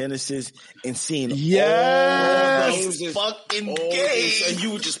Sega Genesis and seeing all those fucking games. And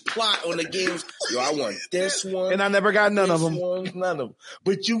you would just plot on the games. Yo, I want this one. And I never got none of them. None of them.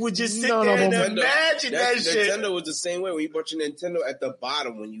 But you would just sit there and imagine that shit. Nintendo was the same way. When you bought your Nintendo at the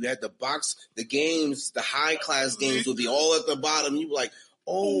bottom, when you had the box, the games, the high class games would be all at the bottom. You were like,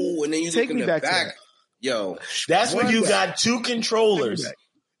 oh, and then you take me back. Yo, that's when you got two controllers.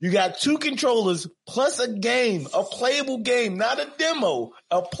 You got two controllers plus a game, a playable game, not a demo.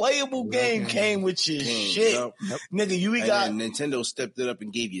 A playable game came with your shit. Yep. Nigga, Nintendo stepped it up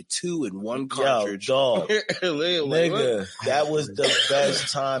and gave you 2 in 1 cartridge. Yo, dog. Nigga, that was the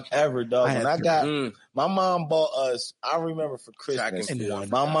best time ever, dog. When I got, my mom bought us, I remember for Christmas,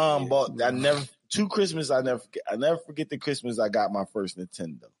 my mom bought, 2 Christmas I never forget. I never forget the Christmas I got my first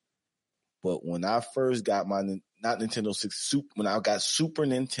Nintendo. But when I first got my, not Nintendo 6, when I got Super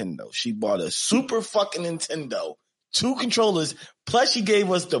Nintendo, she bought a super fucking Nintendo, 2 controllers, plus she gave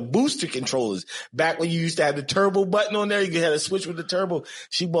us the booster controllers. Back when you used to have the turbo button on there, you had a switch with the turbo.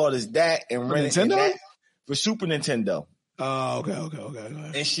 She bought us that and rented that for Super Nintendo. Oh,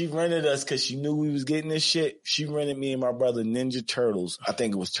 okay. And she rented us because she knew we was getting this shit. She rented me and my brother Ninja Turtles. I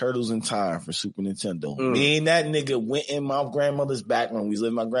think it was Turtles in Time for Super Nintendo. Me and that nigga went in my grandmother's back room. We lived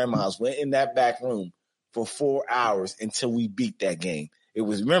in my grandma's house. Went in that back room for 4 hours until we beat that game. It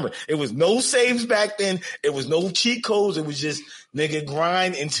was no saves back then. It was no cheat codes. It was just nigga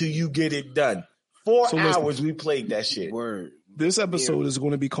grind until you get it done. 4 hours we played that shit. Word. This episode is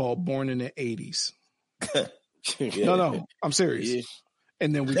going to be called Born in the 80s. No, I'm serious. Yeah.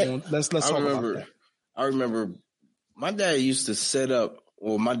 And then let's talk about that. I remember my dad used to set up,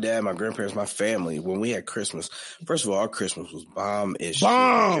 my dad, my grandparents, my family, when we had Christmas. First of all, our Christmas was bomb-ish.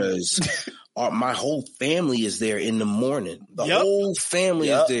 Because my whole family is there in the morning. The whole family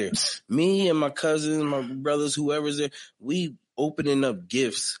is there. Me and my cousins, my brothers, whoever's there, we opening up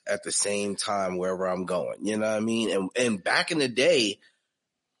gifts at the same time wherever I'm going. You know what I mean? And back in the day,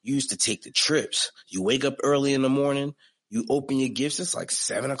 you used to take the trips. You wake up early in the morning. You open your gifts. It's like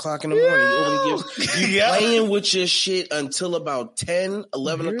 7 o'clock in the morning. You open your gifts. You playing with your shit until about 10,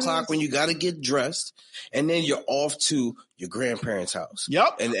 11 o'clock when you got to get dressed. And then you're off to your grandparents' house.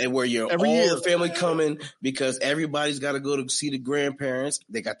 Yep. And where you're the family coming because everybody's got to go to see the grandparents.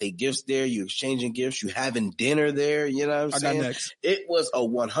 They got their gifts there. You're exchanging gifts. You having dinner there. You know what I'm saying? Got next. It was a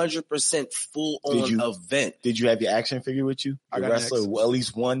 100% full-on event. Did you have your action figure with you? I got wrestler, next. At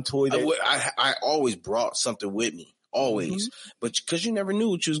least one toy there? I always brought something with me. always. But because you never knew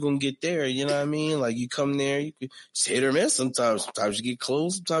what you was going to get there, you know what I mean? Like you come there, you could hit or miss sometimes. Sometimes you get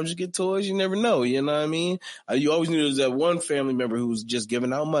clothes, sometimes you get toys. You never know, you know what I mean? You always knew there was that one family member who was just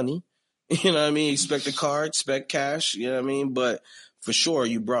giving out money. You know what I mean? Expect a card, expect cash, you know what I mean? But for sure,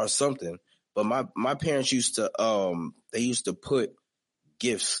 you brought something. But my parents used to, they used to put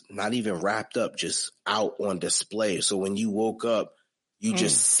gifts, not even wrapped up, just out on display. So when you woke up, you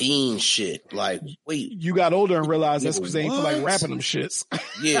just seen shit. Like, wait. You got older and realized that's because they ain't feel like wrapping them shits.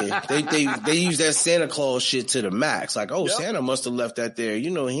 Yeah, they use that Santa Claus shit to the max. Like, Santa must have left that there.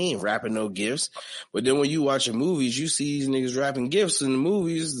 You know, he ain't wrapping no gifts. But then when you watching movies, you see these niggas wrapping gifts in the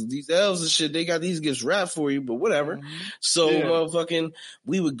movies. These elves and shit, they got these gifts wrapped for you, but whatever. So, motherfucking,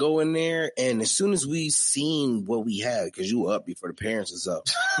 we would go in there, and as soon as we seen what we had, because you were up before the parents was up.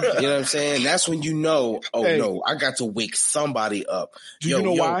 You know what I'm saying? That's when you know, no, I got to wake somebody up. Do you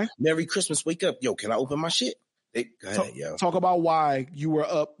know why? Merry Christmas, wake up. Yo, can I open my shit? Go ahead, yo. Talk about why you were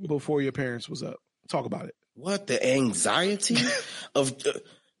up before your parents was up. Talk about it. What? The anxiety of...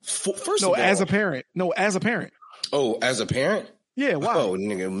 first of all... as a parent. No, as a parent. Oh, as a parent? Yeah, why? Oh,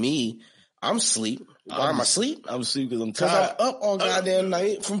 nigga, me, I'm asleep. Why am I asleep? I'm asleep because I'm tired. I'm up all goddamn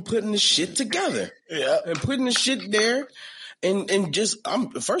night from putting the shit together. Yeah. And putting the shit there. And just,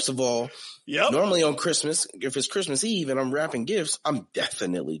 first of all, normally on Christmas, if it's Christmas Eve and I'm wrapping gifts, I'm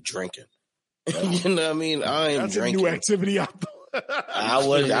definitely drinking. You know what I mean? I am drinking. That's a new activity.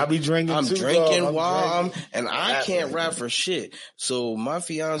 I'll be drinking. I'm too, drinking bro. while I can't rap for shit. So my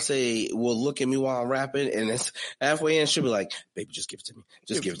fiance will look at me while I'm rapping, and it's halfway in, she'll be like, "Baby, just give it to me.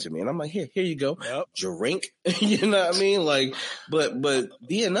 Just give it to me." And I'm like, "Here you go. Drink." You know what I mean? Like, but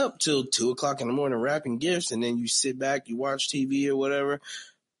being up till 2:00 in the morning rapping gifts, and then you sit back, you watch TV or whatever.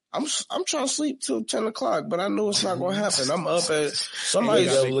 I'm trying to sleep till 10:00, but I know it's not going to happen. I'm up at somebody's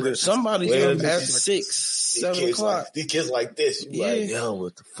up at 6, 7 o'clock. These kids like this. You like, yo,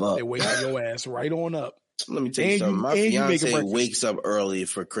 what the fuck? They wake your ass right on up. Let me tell you something. My fiance wakes up early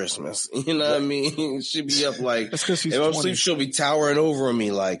for Christmas. You know what I mean? She'll be up like, if I'm asleep, she'll be towering over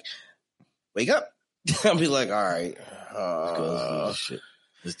me like, wake up. I'll be like, all right.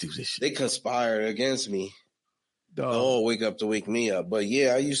 Let's do this shit. They conspired against me. Wake up to wake me up. But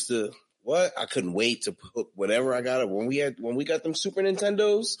yeah, I used to, I couldn't wait to put whatever I got. When we got them Super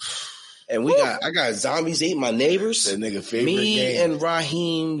Nintendos and I got Zombies Ate My Neighbors. That nigga favorite Me game. and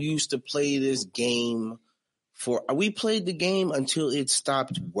Raheem used to play this game we played the game until it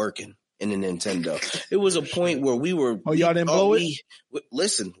stopped working in the Nintendo. It was a point where y'all didn't blow it?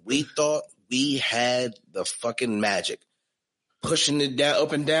 Listen, we thought we had the fucking magic. Pushing it down,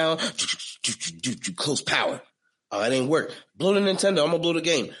 up and down, close power. Oh, it ain't work. Blow the Nintendo. I'm going to blow the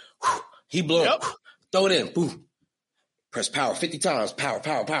game. He blow it. Throw it in. Boom. Press power 50 times. Power.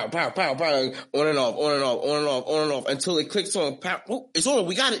 On and off. Until it clicks on power. Oh, it's on.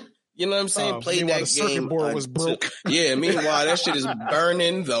 We got it. You know what I'm saying? Play that game. The circuit board was broke. Yeah, meanwhile, that shit is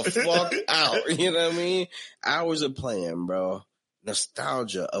burning the fuck out. You know what I mean? Hours of playing, bro.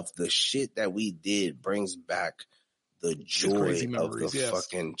 Nostalgia of the shit that we did brings back the joy of the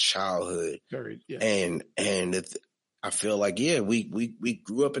fucking childhood. And I feel like, we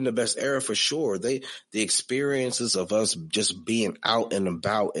grew up in the best era for sure. The experiences of us just being out and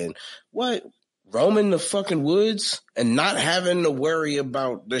about and roaming the fucking woods and not having to worry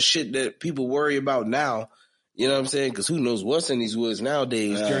about the shit that people worry about now. You know what I'm saying? Cause who knows what's in these woods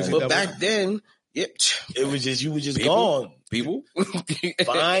nowadays. But back then, it was just, you were just gone. People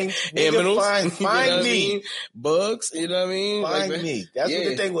find me, you know bugs, you know what I mean? Find me. That's what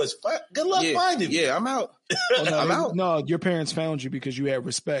the thing was. Good luck finding me. Yeah, I'm out. I'm out. No, your parents found you because you had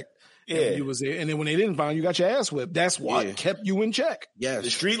respect. Yeah, you was there, and then when they didn't find you, got your ass whipped. That's what kept you in check. Yes,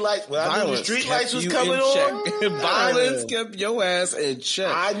 the street lights. When I knew the street lights was coming on, violence kept your ass in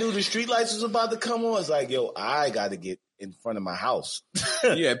check. I knew the street lights was about to come on. It's like, yo, I got to get in front of my house.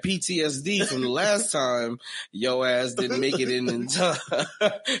 You had PTSD from the last time your ass didn't make it in time.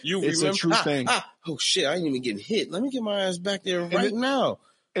 It's a true thing. Oh shit, I ain't even getting hit. Let me get my ass back there now.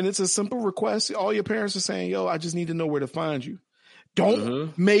 And it's a simple request. All your parents are saying, yo, I just need to know where to find you.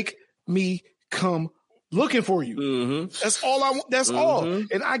 Don't make me come looking for you. That's all I want. That's all.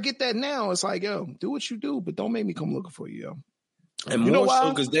 And I get that now. It's like, yo, do what you do, but don't make me come looking for you, yo. And you more so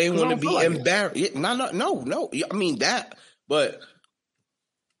because they want to be embarrassed. Yeah, no. I mean that, but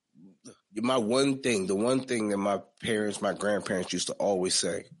the one thing that my grandparents used to always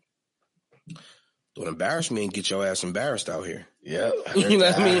say: "Don't embarrass me and get your ass embarrassed out here." Yeah, you know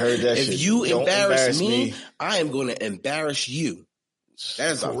what I mean. If you embarrass me, I am going to embarrass you.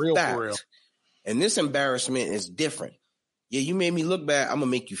 That is a fact. For real. And this embarrassment is different. yeah, you made me look bad. I'm gonna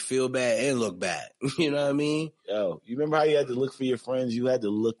make you feel bad and look bad. You know what I mean? Yo, you remember how you had to look for your friends? You had to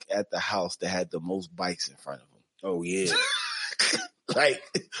look at the house that had the most bikes in front of them. Oh yeah. Like,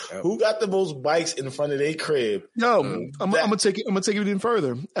 who got the most bikes in front of their crib? Yo, I'm gonna take it even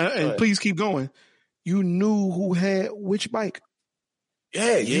further, and please keep going. You knew who had which bike.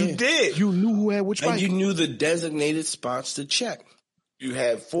 Yeah, you did. You knew who had which bike. And you knew the designated spots to check. You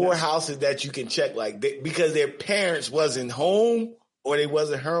had 4 houses that you can check, like because their parents wasn't home or they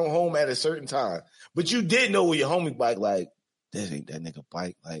wasn't home at a certain time. But you did know where your homie bike, like, this ain't that nigga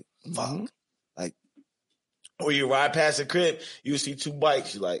bike, like, fuck. Like, or you ride past the crib, you see 2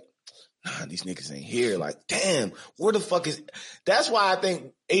 bikes, you're like, nah, these niggas ain't here. Like, damn, where the fuck is... That's why I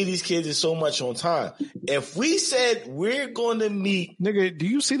think 80s kids is so much on time. If we said we're going to meet... Nigga, do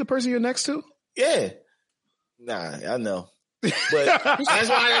you see the person you're next to? Yeah. Nah, I know. But that's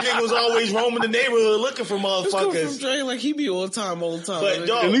why that nigga was always roaming the neighborhood looking for motherfuckers. From Dre, like, he be all the time. But,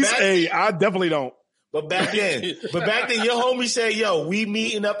 dog, at least, I definitely don't. But back then, your homie said, yo, we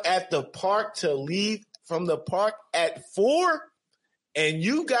meeting up at the park to leave from the park at 4, and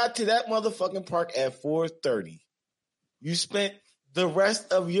you got to that motherfucking park at 4:30. You spent the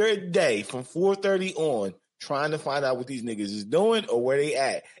rest of your day from 4:30 on trying to find out what these niggas is doing or where they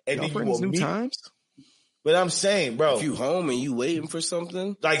at. And then you will meet. Times? But I'm saying, bro, if you home and you waiting for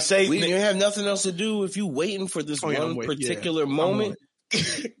something, like say you have nothing else to do. If you waiting for this particular moment.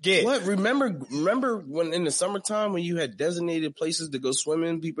 Yeah. What? Remember when in the summertime when you had designated places to go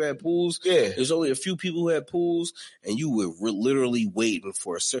swimming, people had pools. Yeah, there's only a few people who had pools, and you were literally waiting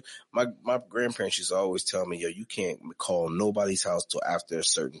for my grandparents used to always tell me, yo, you can't call nobody's house till after a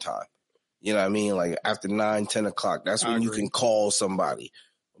certain time. You know what I mean? Like after 9, 10 o'clock, that's when you can call somebody.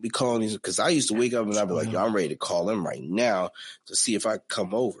 I'll be calling these because I used to wake up and I'd be like, yo, I'm ready to call them right now to see if I can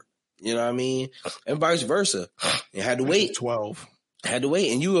come over. You know what I mean? And vice versa. You had to wait. 12. Had to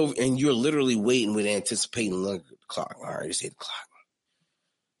wait, and you're literally waiting with anticipating. Look at the clock. All right, it's 8 o'clock.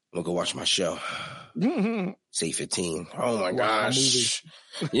 I'm gonna go watch my show. It's 8:15. Oh my gosh!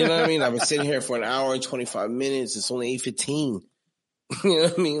 You know what I mean? I've been sitting here for an hour and 25 minutes. It's only 8:15. You know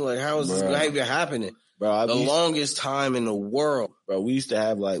what I mean? Like, how is this even happening? Bro, the longest time in the world. Bro, we used to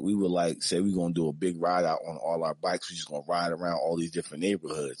have we would say we're gonna do a big ride out on all our bikes. We just gonna ride around all these different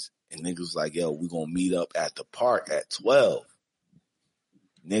neighborhoods, and niggas was like, yo, we're gonna meet up at the park at 12.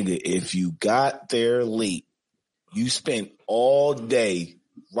 Nigga, if you got there late, you spent all day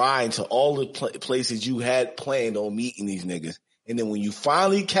riding to all the places you had planned on meeting these niggas. And then when you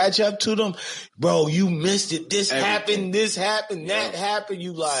finally catch up to them, bro, you missed it. This happened, that happened.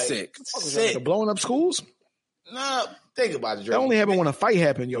 You like sick. Like blowing up schools? Nah, think about it, Dre. That only happened when a fight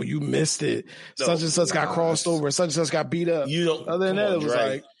happened. Yo, you missed it. Such and such got crossed over. Such and such got beat up. Other than that, it was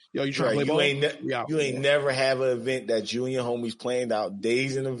like, yo, you trying to play ball? You ain't never have an event that you and your homies planned out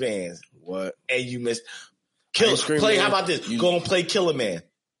days in advance. What? And you missed. How about this? Go and play Killer Man.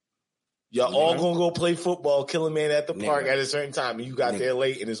 Y'all all gonna go play football, Killer Man at the park at a certain time, and you got there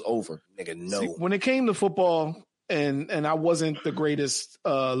late and it's over. Nigga, no. See, when it came to football, and I wasn't the greatest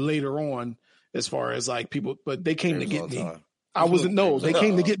later on as far as like people, but they came to get me. I wasn't. No, they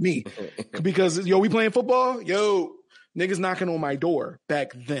came to get me because we playing football. Yo, niggas knocking on my door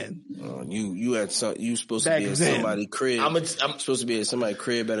back then. You had you supposed to be at somebody's crib. I'm supposed to be at somebody's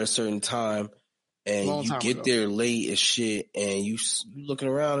crib at a certain time, and you get there late as shit, and you looking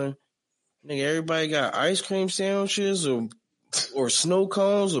around and nigga, everybody got ice cream sandwiches or snow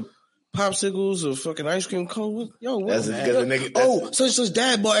cones or popsicles or fucking ice cream cones. Yo, what? So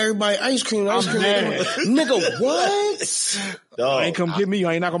dad bought everybody ice cream. Nigga, what? Dog, I ain't come get me.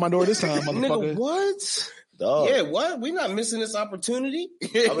 You ain't knock on my door this time, motherfucker. Nigga, what? Dog. Yeah, what? We not missing this opportunity.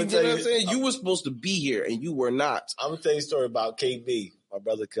 You know what I'm saying? You were supposed to be here and you were not. I'm gonna tell you a story about KB, my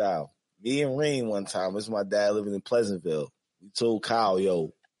brother Kyle. Me and Reem one time, this is my dad living in Pleasantville. We told Kyle,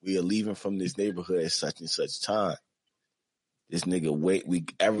 yo, we are leaving from this neighborhood at such and such time. This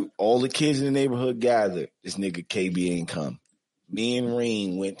nigga all the kids in the neighborhood gathered. This nigga KB ain't come. Me and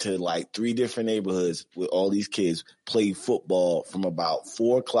Reem went to like 3 different neighborhoods with all these kids, played football from about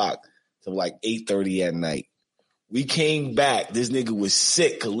 4 o'clock to like 8:30 at night. We came back. This nigga was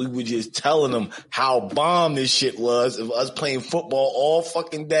sick because we were just telling him how bomb this shit was of us playing football all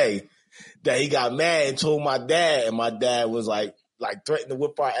fucking day. That he got mad and told my dad, and my dad was like threatened to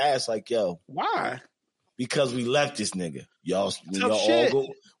whip our ass. Like, yo, why? Because we left this nigga.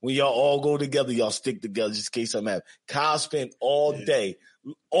 When y'all all go together, y'all stick together just in case something happens. Kyle spent all day,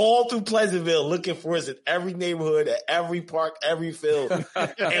 all through Pleasantville, looking for us in every neighborhood, at every park, every field.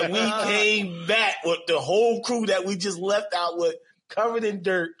 And we came back with the whole crew that we just left out with, covered in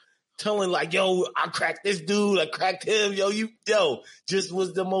dirt, telling like, yo, I cracked this dude, I cracked him, just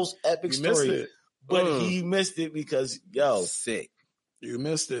was the most epic story. But he missed it because, sick. You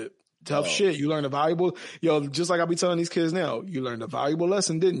missed it. Tough shit. You learned a valuable, just like I be telling these kids now, you learned a valuable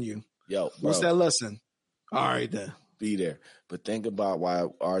lesson, didn't you? What's that lesson? All right, then. Be there. But think about why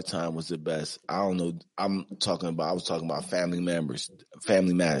our time was the best. I don't know. I was talking about Family Matters,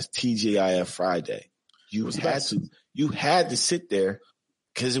 TGIF Friday. You had to sit there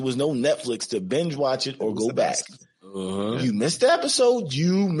because there was no Netflix to binge watch it or go back. You missed the episode.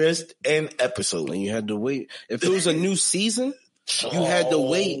 You missed an episode. And you had to wait. If it was a new season, you had to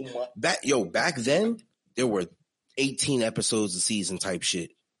wait. Back then, there were 18 episodes a season type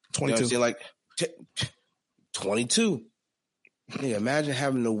shit. 22. You know what I'm saying? 22. Yeah, imagine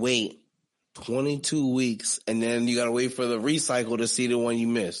having to wait 22 weeks and then you gotta wait for the recycle to see the one you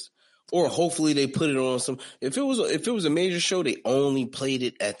missed. Or hopefully they put it on some. If it was a major show, they only played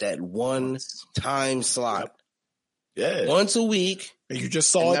it at that one time slot. Yeah, once a week. And you just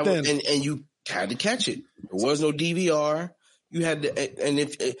saw it then, and you had to catch it. There was no DVR. You had to, and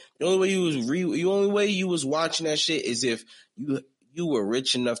if the only way you was watching that shit is if you were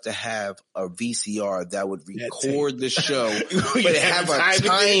rich enough to have a VCR that would record the show, but have a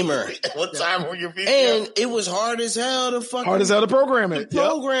timer. What time were your VCR? And it was hard as hell to program it.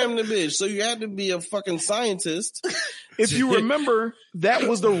 Program the bitch. So you had to be a fucking scientist. If you remember, that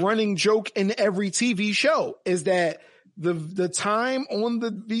was the running joke in every TV show, is that the time on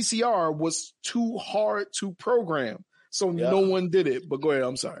the VCR was too hard to program. So no one did it. But go ahead.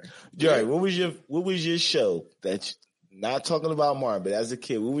 I'm sorry. Jerry, what was your show that not talking about Martin, but as a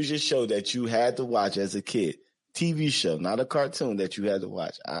kid, what was your show that you had to watch as a kid? TV show, not a cartoon that you had to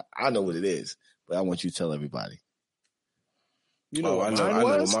watch. I know what it is, but I want you to tell everybody. You know, I know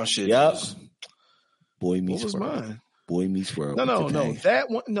what my shit is. Boy Meets World. What was mine? Boy Meets World. No. That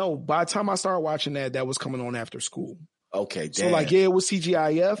one, no. By the time I started watching that was coming on after school. Okay, damn. So like, it was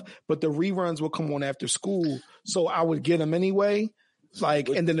TGIF, but the reruns would come on after school, so I would get them anyway. Like,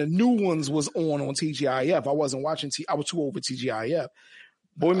 and then the new ones was on TGIF. I wasn't watching. I was too old for TGIF.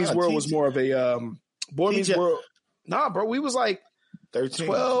 Boy Meets World was more of a Boy Meets World. Nah, bro, we was like 13.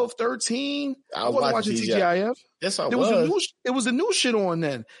 12, 13. I wasn't watching TGIF. Yes, I was. It was the new shit on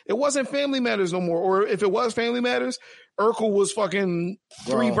then. It wasn't Family Matters no more. Or if it was Family Matters, Urkel was fucking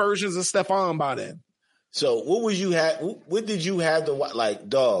 3 versions of Stefan by then. So what did you have to watch? Like,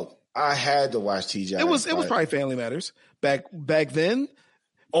 dog, I had to watch TGIF. It was probably Family Matters. Back then,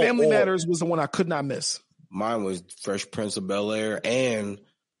 Family Matters was the one I could not miss. Mine was Fresh Prince of Bel-Air and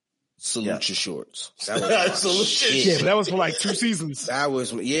Salute Your Shorts. That was shit. Yeah, but that was for like 2 seasons.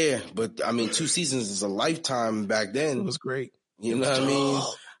 But I mean, 2 seasons is a lifetime back then. It was great. You know what I mean?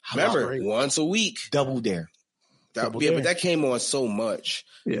 Remember, once a week. Double Dare. But that came on so much.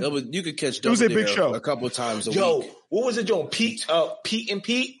 Yeah. You could catch Double Dare. It was a big Dare show. A couple of times a week. What was it, John? Pete and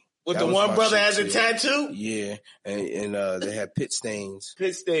Pete? With the one brother has a tattoo? Yeah. And they had pit stains. Yeah.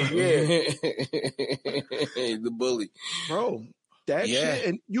 The bully. Bro, that shit.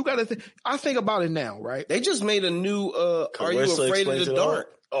 And you got to think. I think about it now, right? They just made a new Are You Afraid of the Dark?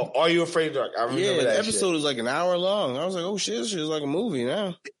 Oh, Are You Afraid of the Dark? I remember that the episode is like an hour long. I was like, oh shit, this shit is like a movie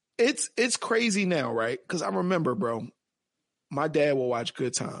now. It's crazy now, right? Because I remember, bro, my dad will watch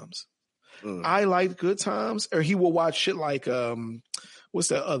Good Times. I liked Good Times. Or he will watch shit like what's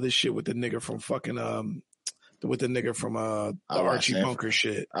that other shit with the nigga from fucking the Archie Bunker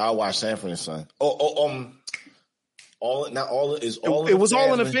shit? I watched Sanford and Son. It was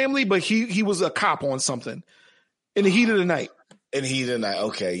all in the family, but he was a cop on something in the heat of the night. In the heat of the night,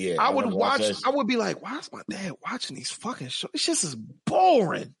 okay, yeah. I would watch. I would be like, why is my dad watching these fucking shows? This shit is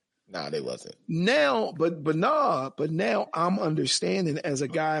boring. Nah, they wasn't. Now, but now I'm understanding as a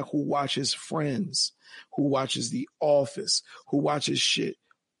guy who watches Friends, who watches The Office, who watches shit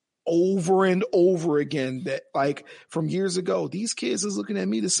over and over again that like from years ago, these kids is looking at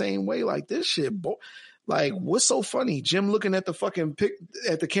me the same way. Like this shit, like what's so funny? Jim looking at the fucking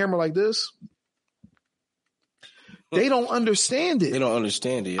at the camera like this. They don't understand it. They don't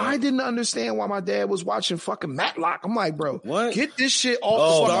understand it. Yeah. I didn't understand why my dad was watching fucking Matlock. I'm like, bro, what? Get this shit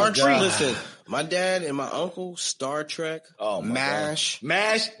off the Star Trek. Listen, my dad and my uncle, Star Trek, MASH.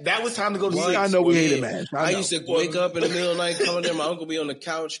 MASH, that was time to go to sleep. I know we hated MASH. I used to wake up in the middle of the night, come in there, my uncle be on the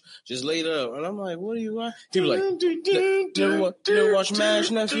couch, just laid up. And I'm like, what are you watching? He was like, you ever watch MASH,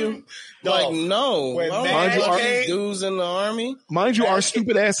 nephew? Like, no. Dudes in the army. Mind you, our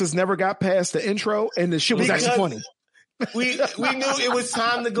stupid asses never got past the intro, and the shit was actually funny. We knew it was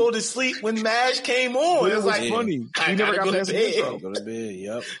time to go to sleep when MASH came on. It was like funny. We never got past the intro. Go to bed,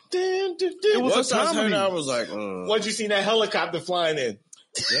 yep. It was once a comedy. I was like, once you seen that helicopter flying in.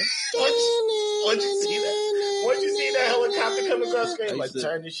 Yeah. Once you see that helicopter come across the screen, like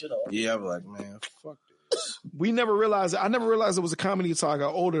turn this shit off. Yeah, I'm like, man, fuck this. We never realized. I never realized it was a comedy until I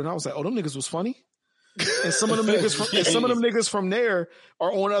got older, and I was like, oh, them niggas was funny. And some of them niggas from there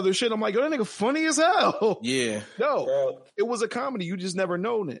are on other shit. I'm like, yo, that nigga funny as hell. Yeah. No, it was a comedy. You just never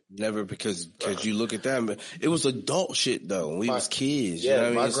known it. Never, because you look at them. It was adult shit though. When we was kids. You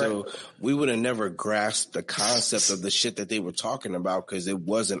know what I mean? So we would have never grasped the concept of the shit that they were talking about because it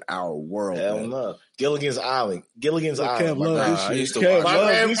wasn't our world. Hell no. Gilligan's Island. I used to watch. My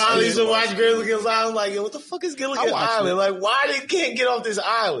grandpa used to watch Gilligan's Island. Like, yo, what the fuck is Gilligan's Island? Like, why they can't get off this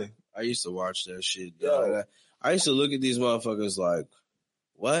island? I used to watch that shit. I used to look at these motherfuckers like,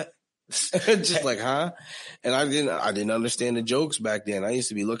 what? Just like, huh? And I didn't understand the jokes back then. I used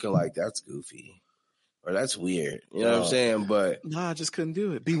to be looking like, that's goofy or that's weird. You know what I'm saying? But nah, I just couldn't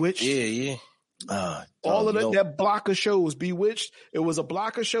do it. Bewitched. Yeah. All of that block of shows, Bewitched. It was a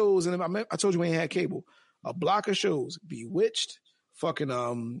block of shows, and I told you we ain't had cable. A block of shows, Bewitched, fucking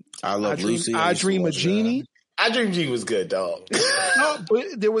I Love Lucy. I Dream of Jeannie. I Dream Jeannie was good, dog. No, but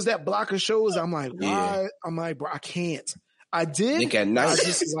there was that block of shows. I'm like, why? Yeah. I'm like, bro, I can't. I did. Nick at Night. I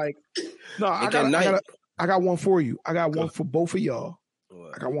just like, no, I got one for you. I got one for both of y'all.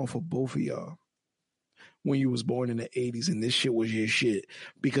 What? I got one for both of y'all. When you was born in the 80s and this shit was your shit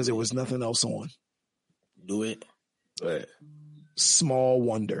because there was nothing else on. Do it. What? Small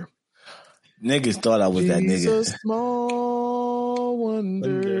Wonder. Niggas thought I was that nigga. Small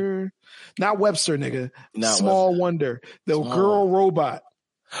wonder. Not Webster, nigga. Small Wonder. The girl robot.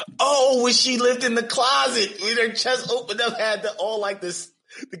 Oh, when she lived in the closet, when her chest opened up, had the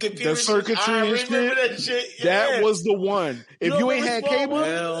computer. The circuitry and shit. That shit. Yeah. That was the one. If you ain't had cable,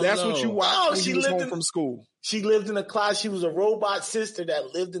 that's what you watched when you was home from school. She lived in a closet. She was a robot sister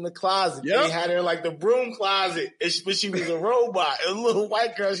that lived in the closet. Yep. They had her like the broom closet, but she was a robot. A little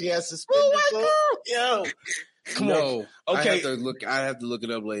white girl. She had suspenders. Little white girl. Yo. Come on. Okay. I have to look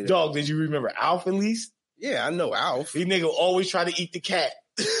it up later. Dog, did you remember Alf at least? Yeah, I know Alf. He nigga always try to eat the cat.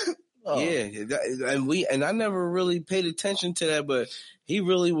 Yeah, and I never really paid attention to that, but he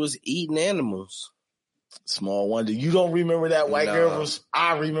really was eating animals. Small Wonder. You don't remember that white girl?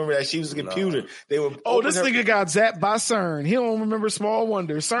 I remember that. She was a computer. They were. This nigga got zapped by CERN. He don't remember Small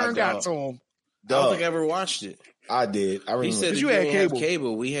Wonder. CERN got to him. I don't think I ever watched it. I did. I remember. He said you had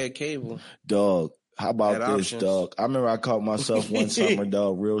cable. We had cable. Dog. How about this, dog? I remember I caught myself one summer,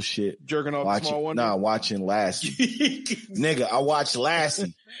 dog, real shit. Jerking off Small Wonder? Watching Lassie. Nigga, I watched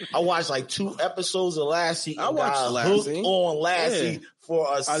Lassie. I watched like 2 episodes of Lassie. I watched Lassie. Hooked on Lassie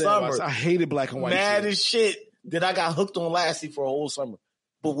for a summer. I hated black and white. Mad as shit that I got hooked on Lassie for a whole summer.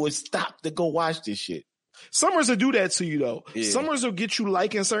 But would stop to go watch this shit. Summers will do that to you, though. Yeah. Summers will get you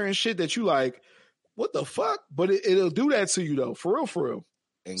liking certain shit that you like. What the fuck? But it'll do that to you, though. For real.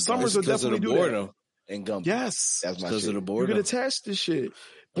 And Summers will definitely do that. And Gumby. Yes. That's my because shit. of the boredom. You get attached to shit.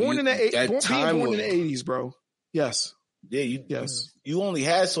 Born in the 80s, bro. Yes. Yeah, you only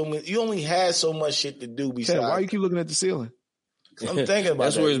had so much shit to do besides. Ted, why you keep looking at the ceiling? I'm thinking about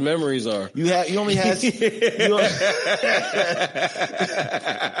That's where his memories are. You only had so much.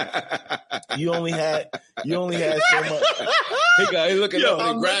 He looking up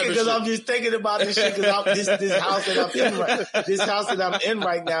and grabbing because I'm just thinking about this shit because this house that I'm in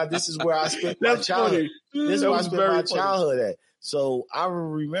right now, this is where I spent my childhood. This is where I spent my childhood at. So I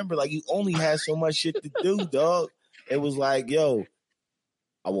remember like you only had so much shit to do, dog. It was like, yo,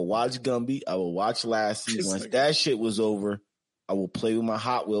 I will watch Gumby, I will watch Lassie. Once that shit was over, I will play with my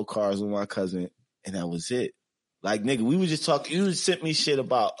Hot Wheel cars with my cousin, and that was it. Like, nigga, we were just talking. You sent me shit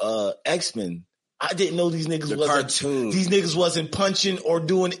about X-Men. I didn't know these niggas wasn't punching or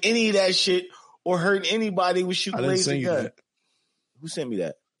doing any of that shit or hurting anybody with shooting laser gun. Who sent me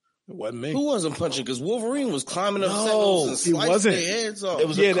that? It wasn't me. Who wasn't punching? Because Wolverine was climbing up Sentinels and slicing their heads off. It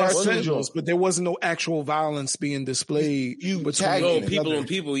was that's Sentinels, but there wasn't no actual violence being displayed. People and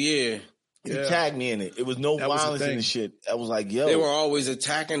people, yeah. You tagged me in it. It was no violence in the shit. I was like, yo. They were always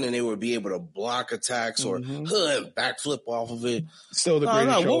attacking and they would be able to block attacks or backflip off of it. Still the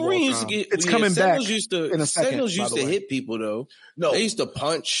greatest show Wolverine used to get, it's coming back in a second. Sentinels used to hit people, though. No. They used to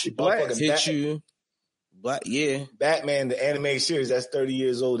punch, hit you. Batman, the animated series, that's 30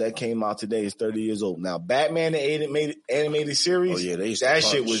 years old. That came out today. It's 30 years old. Now, Batman, the animated series, that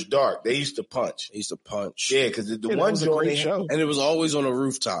shit was dark. They used to punch. Yeah, because the one was a great show. And it was always on a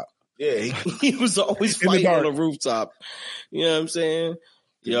rooftop. Yeah, he was always fighting on a rooftop. You know what I'm saying?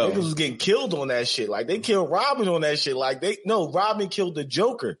 Niggas was getting killed on that shit. Like, they killed Robin on that shit. Like, Robin killed the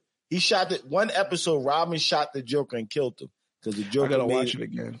Joker. He shot one episode, Robin shot the Joker and killed him. Because the Joker I gotta watch it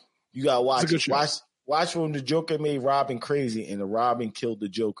again. You gotta watch it. Watch when the Joker made Robin crazy and the Robin killed the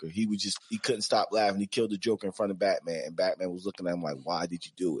Joker. He couldn't stop laughing. He killed the Joker in front of Batman, and Batman was looking at him like, "Why did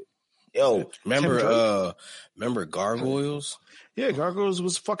you do it?" Yo, remember Gargoyles? Yeah, Gargoyles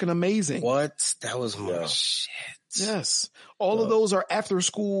was fucking amazing. What? That was my shit. Yes. All of those are after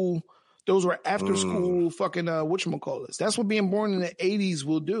school. Those were after school fucking whatchamacallits. That's what being born in the 80s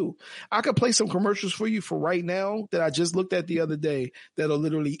will do. I could play some commercials for you for right now that I just looked at the other day that'll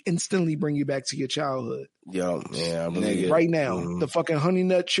literally instantly bring you back to your childhood. Yo, yeah, I believe it. Right now. The fucking Honey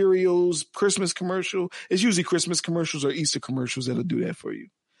Nut Cheerios Christmas commercial. It's usually Christmas commercials or Easter commercials that'll do that for you.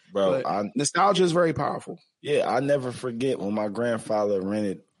 Bro, nostalgia is very powerful. Yeah, I never forget when my grandfather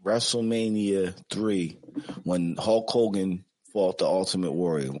rented WrestleMania 3 when Hulk Hogan fought the Ultimate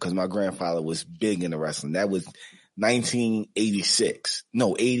Warrior, because my grandfather was big into wrestling. That was 1986.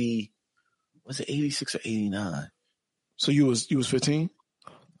 No, 80. Was it 86 or 89? So you was 15?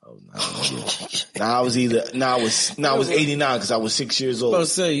 Oh no. I was 89 because I was 6 years old. I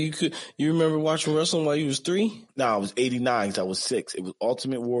was say you remember watching wrestling while you was 3? No, I was 89 because I was 6. It was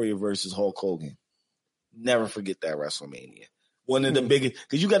Ultimate Warrior versus Hulk Hogan. Never forget that WrestleMania. One of the biggest,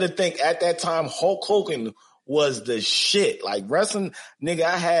 because you got to think at that time Hulk Hogan was the shit. Like wrestling, nigga,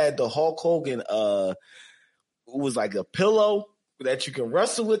 I had the Hulk Hogan, it was like a pillow that you can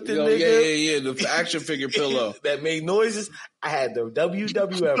wrestle with the nigga. Yeah, the action figure pillow. That made noises. I had the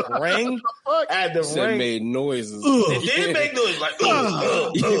WWF ring. I had the ring. Made noises. It did make noises. Like,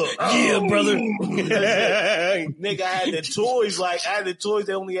 yeah, brother. Nigga, I had the toys.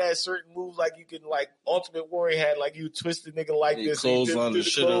 They only had certain moves. Like you can, like Ultimate Warrior had, like you twist the nigga like this. Clothesline the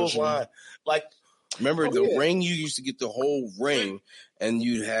shit out. Like, remember the ring? You used to get the whole ring, and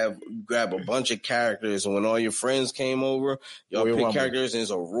you'd grab a bunch of characters, and when all your friends came over, y'all pick characters, and it's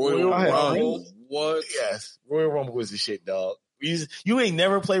a Royal Rumble. What? Yes, Royal Rumble was the shit, dog. You ain't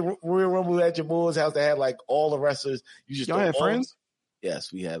never played Royal Rumble at your boys' house that had like all the wrestlers. Y'all had friends?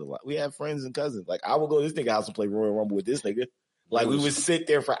 Yes, we had a lot. We had friends and cousins. Like I would go to this nigga house and play Royal Rumble with this nigga. Like we would sit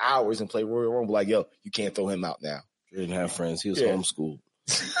there for hours and play Royal Rumble. Like, yo, you can't throw him out now. He didn't have friends. He was homeschooled.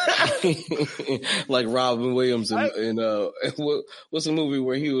 Like Robin Williams in what's the movie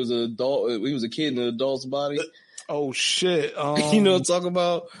where he was an adult? He was a kid in an adult's body. Oh shit! You know what I'm talking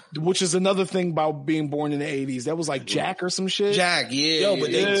about? Which is another thing about being born in the 80s. That was like Jack or some shit. Jack, yeah. Yo,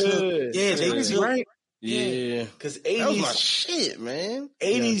 but they took right. Yeah, because 80s that was my shit, man.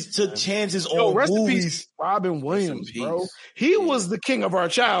 80s took chances on rest movies. In peace, Robin Williams, bro. He was the king of our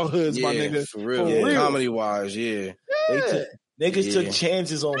childhoods, my nigga. For real. Comedy wise, Niggas took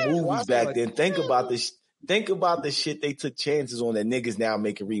chances on movies back then. Think about this. Think about the shit they took chances on that niggas now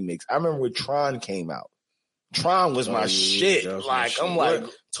making remakes. I remember when Tron came out. Tron was my shit. I'm like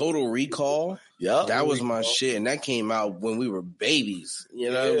Total Recall. Yeah, that was my shit, and that came out when we were babies.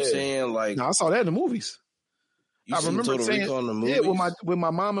 You know what I'm saying? Like, no, I saw that in the movies. I remember Total Recall in the movies. Yeah, with my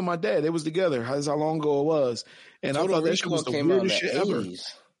mom and my dad. They was together. That's how long ago it was. And Total I thought that shit was the weirdest shit ever.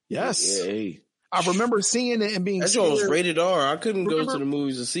 Yes. Yeah. I remember seeing it and being scared. That was rated R. I couldn't go to the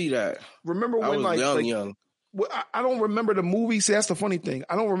movies to see that. Remember when I was young. I don't remember the movie. See, that's the funny thing.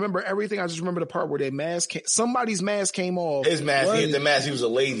 I don't remember everything. I just remember the part where somebody's mask came off. His mask, he was a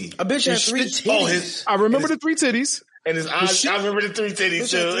lady. A bitch had 3 titties. I remember the 3 titties. And his eyes, I remember the 3 titties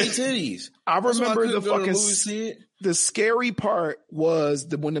too. 3 titties. I remember the fucking the scary part was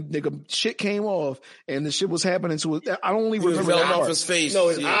when the nigga shit came off and the shit was happening to it. I only remember that off his face. No,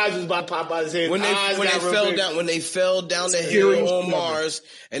 his eyes was about to pop out his head. When they fell down the hill on Mars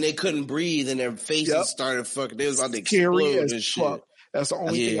and they couldn't breathe and their faces started fucking. They was about to explode and shit. That's the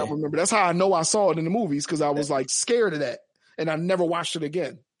only thing I remember. That's how I know I saw it in the movies because I was like scared of that and I never watched it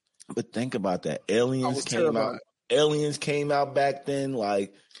again. But think about that. Aliens came out back then,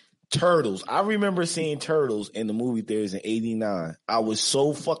 like Turtles. I remember seeing Turtles in the movie theaters in 89. I was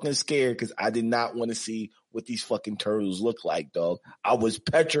so fucking scared because I did not want to see what these fucking turtles look like, dog. I was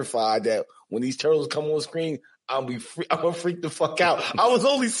petrified that when these turtles come on screen, I'm gonna freak the fuck out. I was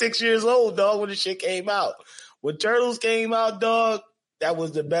only 6 years old, dog, when the shit came out. When Turtles came out, dog, that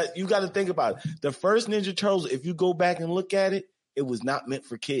was the best. You got to think about it. The first Ninja Turtles, if you go back and look at it, it was not meant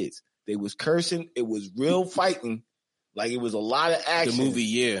for kids. They was cursing. It was real fighting. Like, it was a lot of action. The movie,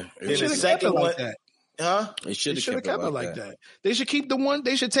 yeah. It should have kept it like that. Huh? It should have kept it like that. They should keep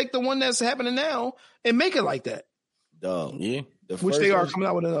they should take the one that's happening now and make it like that. Dog. Yeah. Which they are coming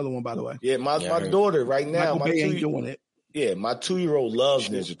out with another one, by the way. Yeah, my daughter right now. My ain't doing it. Yeah, my 2-year-old loves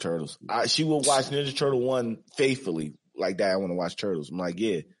Ninja Turtles. She will watch Ninja Turtle 1 faithfully. Like, Dad, I want to watch Turtles. I'm like,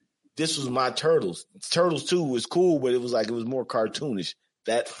 yeah, this was my Turtles. Turtles 2 was cool, but it was more cartoonish.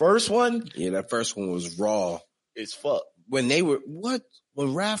 That first one? Yeah, that first one was raw. It's fuck. When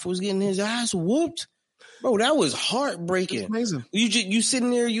Raph was getting his ass whooped, Bro, that was heartbreaking. It's amazing. You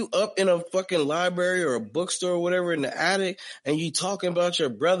sitting there, you up in a fucking library or a bookstore or whatever in the attic, and you talking about your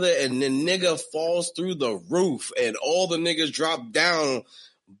brother, and the nigga falls through the roof, and all the niggas drop down.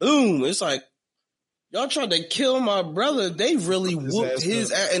 Boom! It's like, y'all tried to kill my brother. They really whooped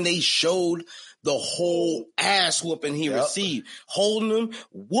his ass, and they showed the whole ass whooping he received, holding him,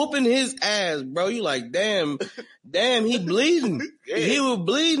 whooping his ass, bro. You like, damn, he bleeding. He was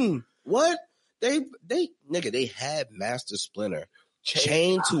bleeding. What? They had Master Splinter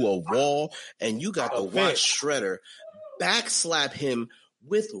chained to a wall, and you got to watch Shredder backslap him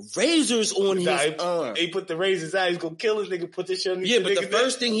with razors on his arm. He put the razors out. He's gonna kill his nigga. Put this shit on. Yeah, but the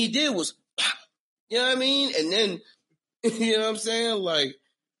first thing he did was, pop, you know what I mean? And then, you know what I'm saying? Like,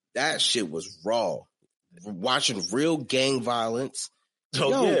 that shit was raw. Watching real gang violence.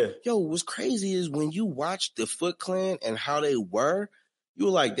 Yo, what's crazy is when you watch the Foot Clan and how they were, you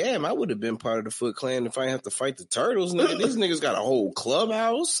were like, damn, I would have been part of the Foot Clan if I didn't have to fight the Turtles. Nigga, these niggas got a whole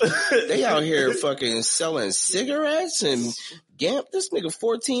clubhouse. They out here fucking selling cigarettes and this nigga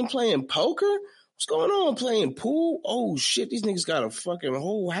 14 playing poker. What's going on? Playing pool? Oh shit, these niggas got a fucking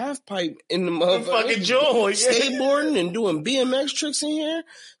whole half pipe in the motherfucking fucking joint. Skateboarding and doing BMX tricks in here.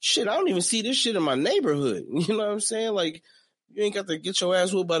 Shit, I don't even see this shit in my neighborhood. You know what I'm saying? Like, you ain't got to get your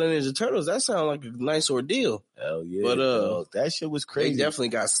ass whooped by the Ninja Turtles. That sounds like a nice ordeal. Hell yeah. But that shit was crazy. They definitely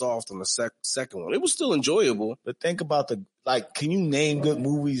got soft on the second one. It was still enjoyable. But think about can you name good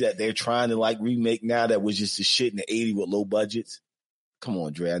movies that they're trying to like remake now that was just the shit in the 80s with low budgets? Come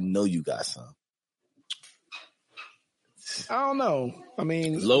on, Dre. I know you got some. I don't know. I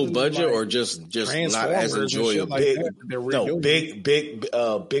mean, low budget or just not as enjoyable.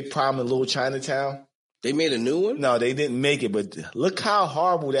 Big Problem in Little Chinatown. They made a new one? No, they didn't make it, but look how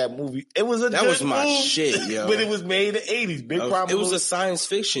horrible that movie. It was that was my shit, yo. But it was made in the 80s. Big Problem. It was a science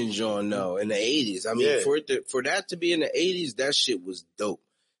fiction genre, though, in the 80s. I mean, for that to be in the 80s, that shit was dope.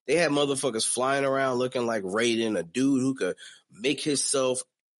 They had motherfuckers flying around looking like Raiden, a dude who could make himself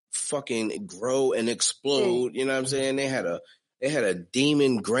fucking grow and explode. You know what I'm saying? They had a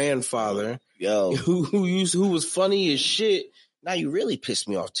demon grandfather, who was funny as shit. Now you really pissed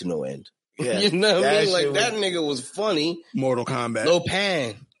me off to no end. Yeah, you know what I mean? Like, that nigga was funny. Mortal Kombat. No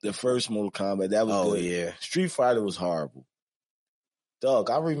Pan. The first Mortal Kombat. That was good. Yeah. Street Fighter was horrible. Dog,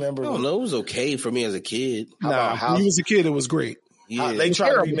 I remember. I don't know. It was okay for me as a kid. When you was a kid, it was great. Yeah. They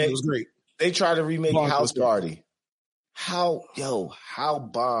tried to remake. It was great. They tried to remake House Party. How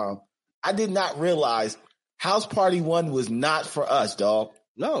bomb. I did not realize House Party 1 was not for us, dog.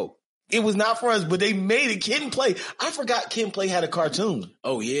 No. It was not for us, but they made it. Kid and Play. I forgot Kid and Play had a cartoon.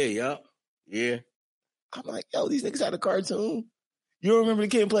 Oh, yeah. I'm like, these niggas had a cartoon. You don't remember the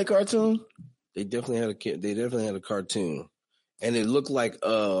Kid and Play cartoon? They definitely had a cartoon. And it looked like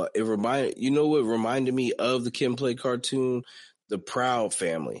what reminded me of the Kid and Play cartoon? The Proud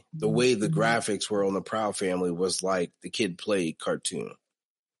Family. The way the graphics were on the Proud Family was like the Kid Play cartoon.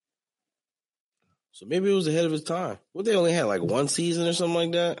 So maybe it was ahead of its time. What, they only had like one season or something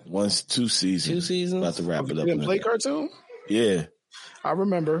like that? 2 seasons. 2 seasons? About to wrap it up. Kid and Play cartoon? Yeah. I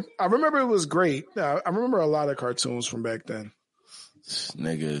remember it was great. I remember a lot of cartoons from back then.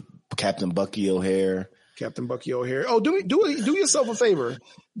 Nigga, Captain Bucky O'Hare. Oh, do yourself a favor.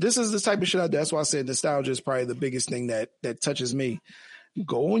 This is the type of shit I do. That's why I said nostalgia is probably the biggest thing that touches me.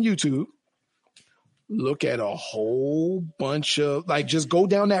 Go on YouTube. Look at a whole bunch of, just go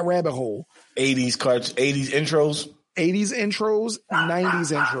down that rabbit hole. 80s intros. 80s intros,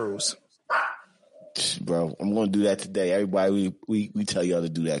 90s intros. Bro, I'm going to do that today. Everybody, we tell y'all to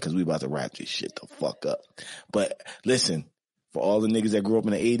do that because we about to wrap this shit the fuck up. But listen, for all the niggas that grew up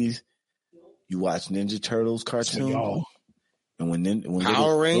in the 80s, you watch Ninja Turtles cartoon. And when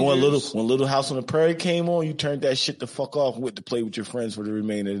Little House on the Prairie came on, you turned that shit the fuck off and went to play with your friends for the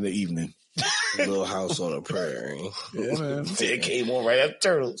remainder of the evening. Little House on the Prairie. Yeah, man. It came on right after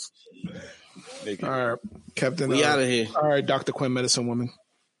Turtles. All right, Captain. We out of here. All right, Dr. Quinn, Medicine Woman.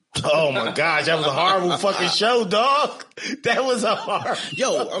 Oh my gosh, that was a horrible fucking show, dog. That was a horrible.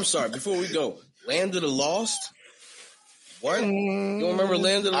 Yo, I'm sorry. Before we go, Land of the Lost. What? You don't remember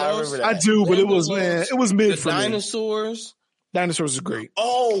Land of the Lost? I do, but it was mid for me. Dinosaurs. Dinosaurs is great.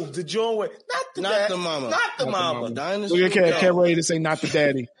 Oh, the joint with not the mama. Dinosaurs. Look at Cat ready to say not the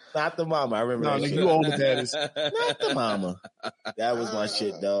daddy. Not the mama. I remember. No, you all the daddies. Not the mama. That was my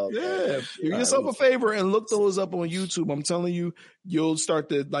shit, dog. Yeah. Do yourself a favor and look those up on YouTube. I'm telling you, you'll start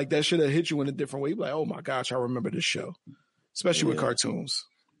to that shit will hit you in a different way. You'll be like, oh my gosh, I remember this show. Especially with cartoons.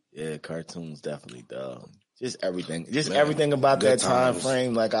 Yeah, cartoons definitely, dog. Just everything. Everything about that time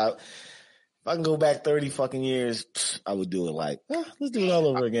frame. If I can go back 30 fucking years, I would do it like, let's do it all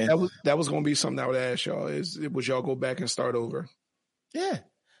over again. That was going to be something I would ask y'all. Would y'all go back and start over? Yeah.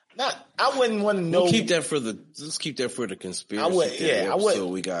 I wouldn't want to know. Let's keep that for the conspiracy. I would. So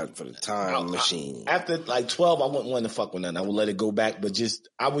we got for the time machine. After like 12, I wouldn't want to fuck with nothing. I would let it go back, but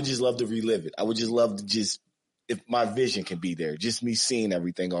I would just love to relive it. I would just love to if my vision can be there, just me seeing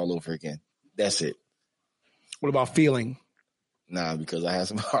everything all over again. That's it. What about feeling? Nah, because I had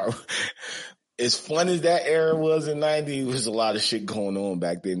some hard. As fun as that era was in '90s, there was a lot of shit going on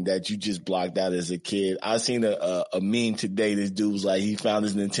back then that you just blocked out as a kid. I seen a meme today. This dude was like, he found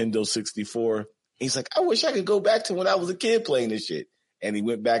his Nintendo 64. He's like, I wish I could go back to when I was a kid playing this shit. And he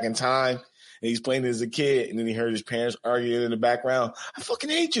went back in time and he's playing as a kid. And then he heard his parents arguing in the background. I fucking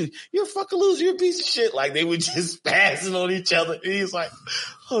hate you. You're a fucking loser. You're a piece of shit. Like they were just passing on each other. And he's like,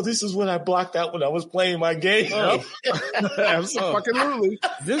 oh, this is what I blocked out when I was playing my game. Absolutely.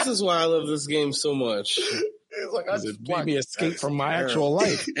 This is why I love this game so much. It's like, I just made me escape from my actual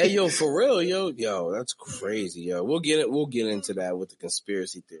life. Hey, yo, for real, yo, that's crazy, yo. We'll get into that with the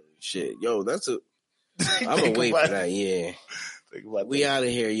conspiracy theory shit. Yo, I'm gonna wait for that. Yeah. We out of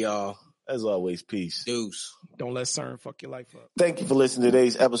here, y'all. As always, peace. Deuce. Don't let CERN fuck your life up. Thank you for listening to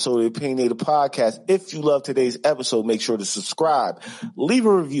today's episode of the Opinionated Podcast. If you love today's episode, make sure to subscribe. Leave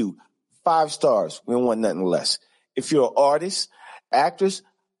a review. 5 stars. We don't want nothing less. If you're an artist, actress,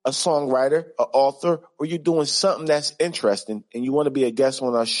 a songwriter, an author, or you're doing something that's interesting and you want to be a guest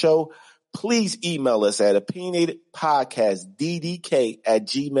on our show, please email us at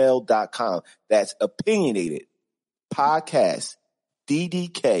opinionatedpodcastddk@gmail.com. That's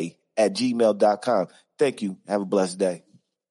opinionatedpodcastddk@gmail.com. Thank you. Have a blessed day.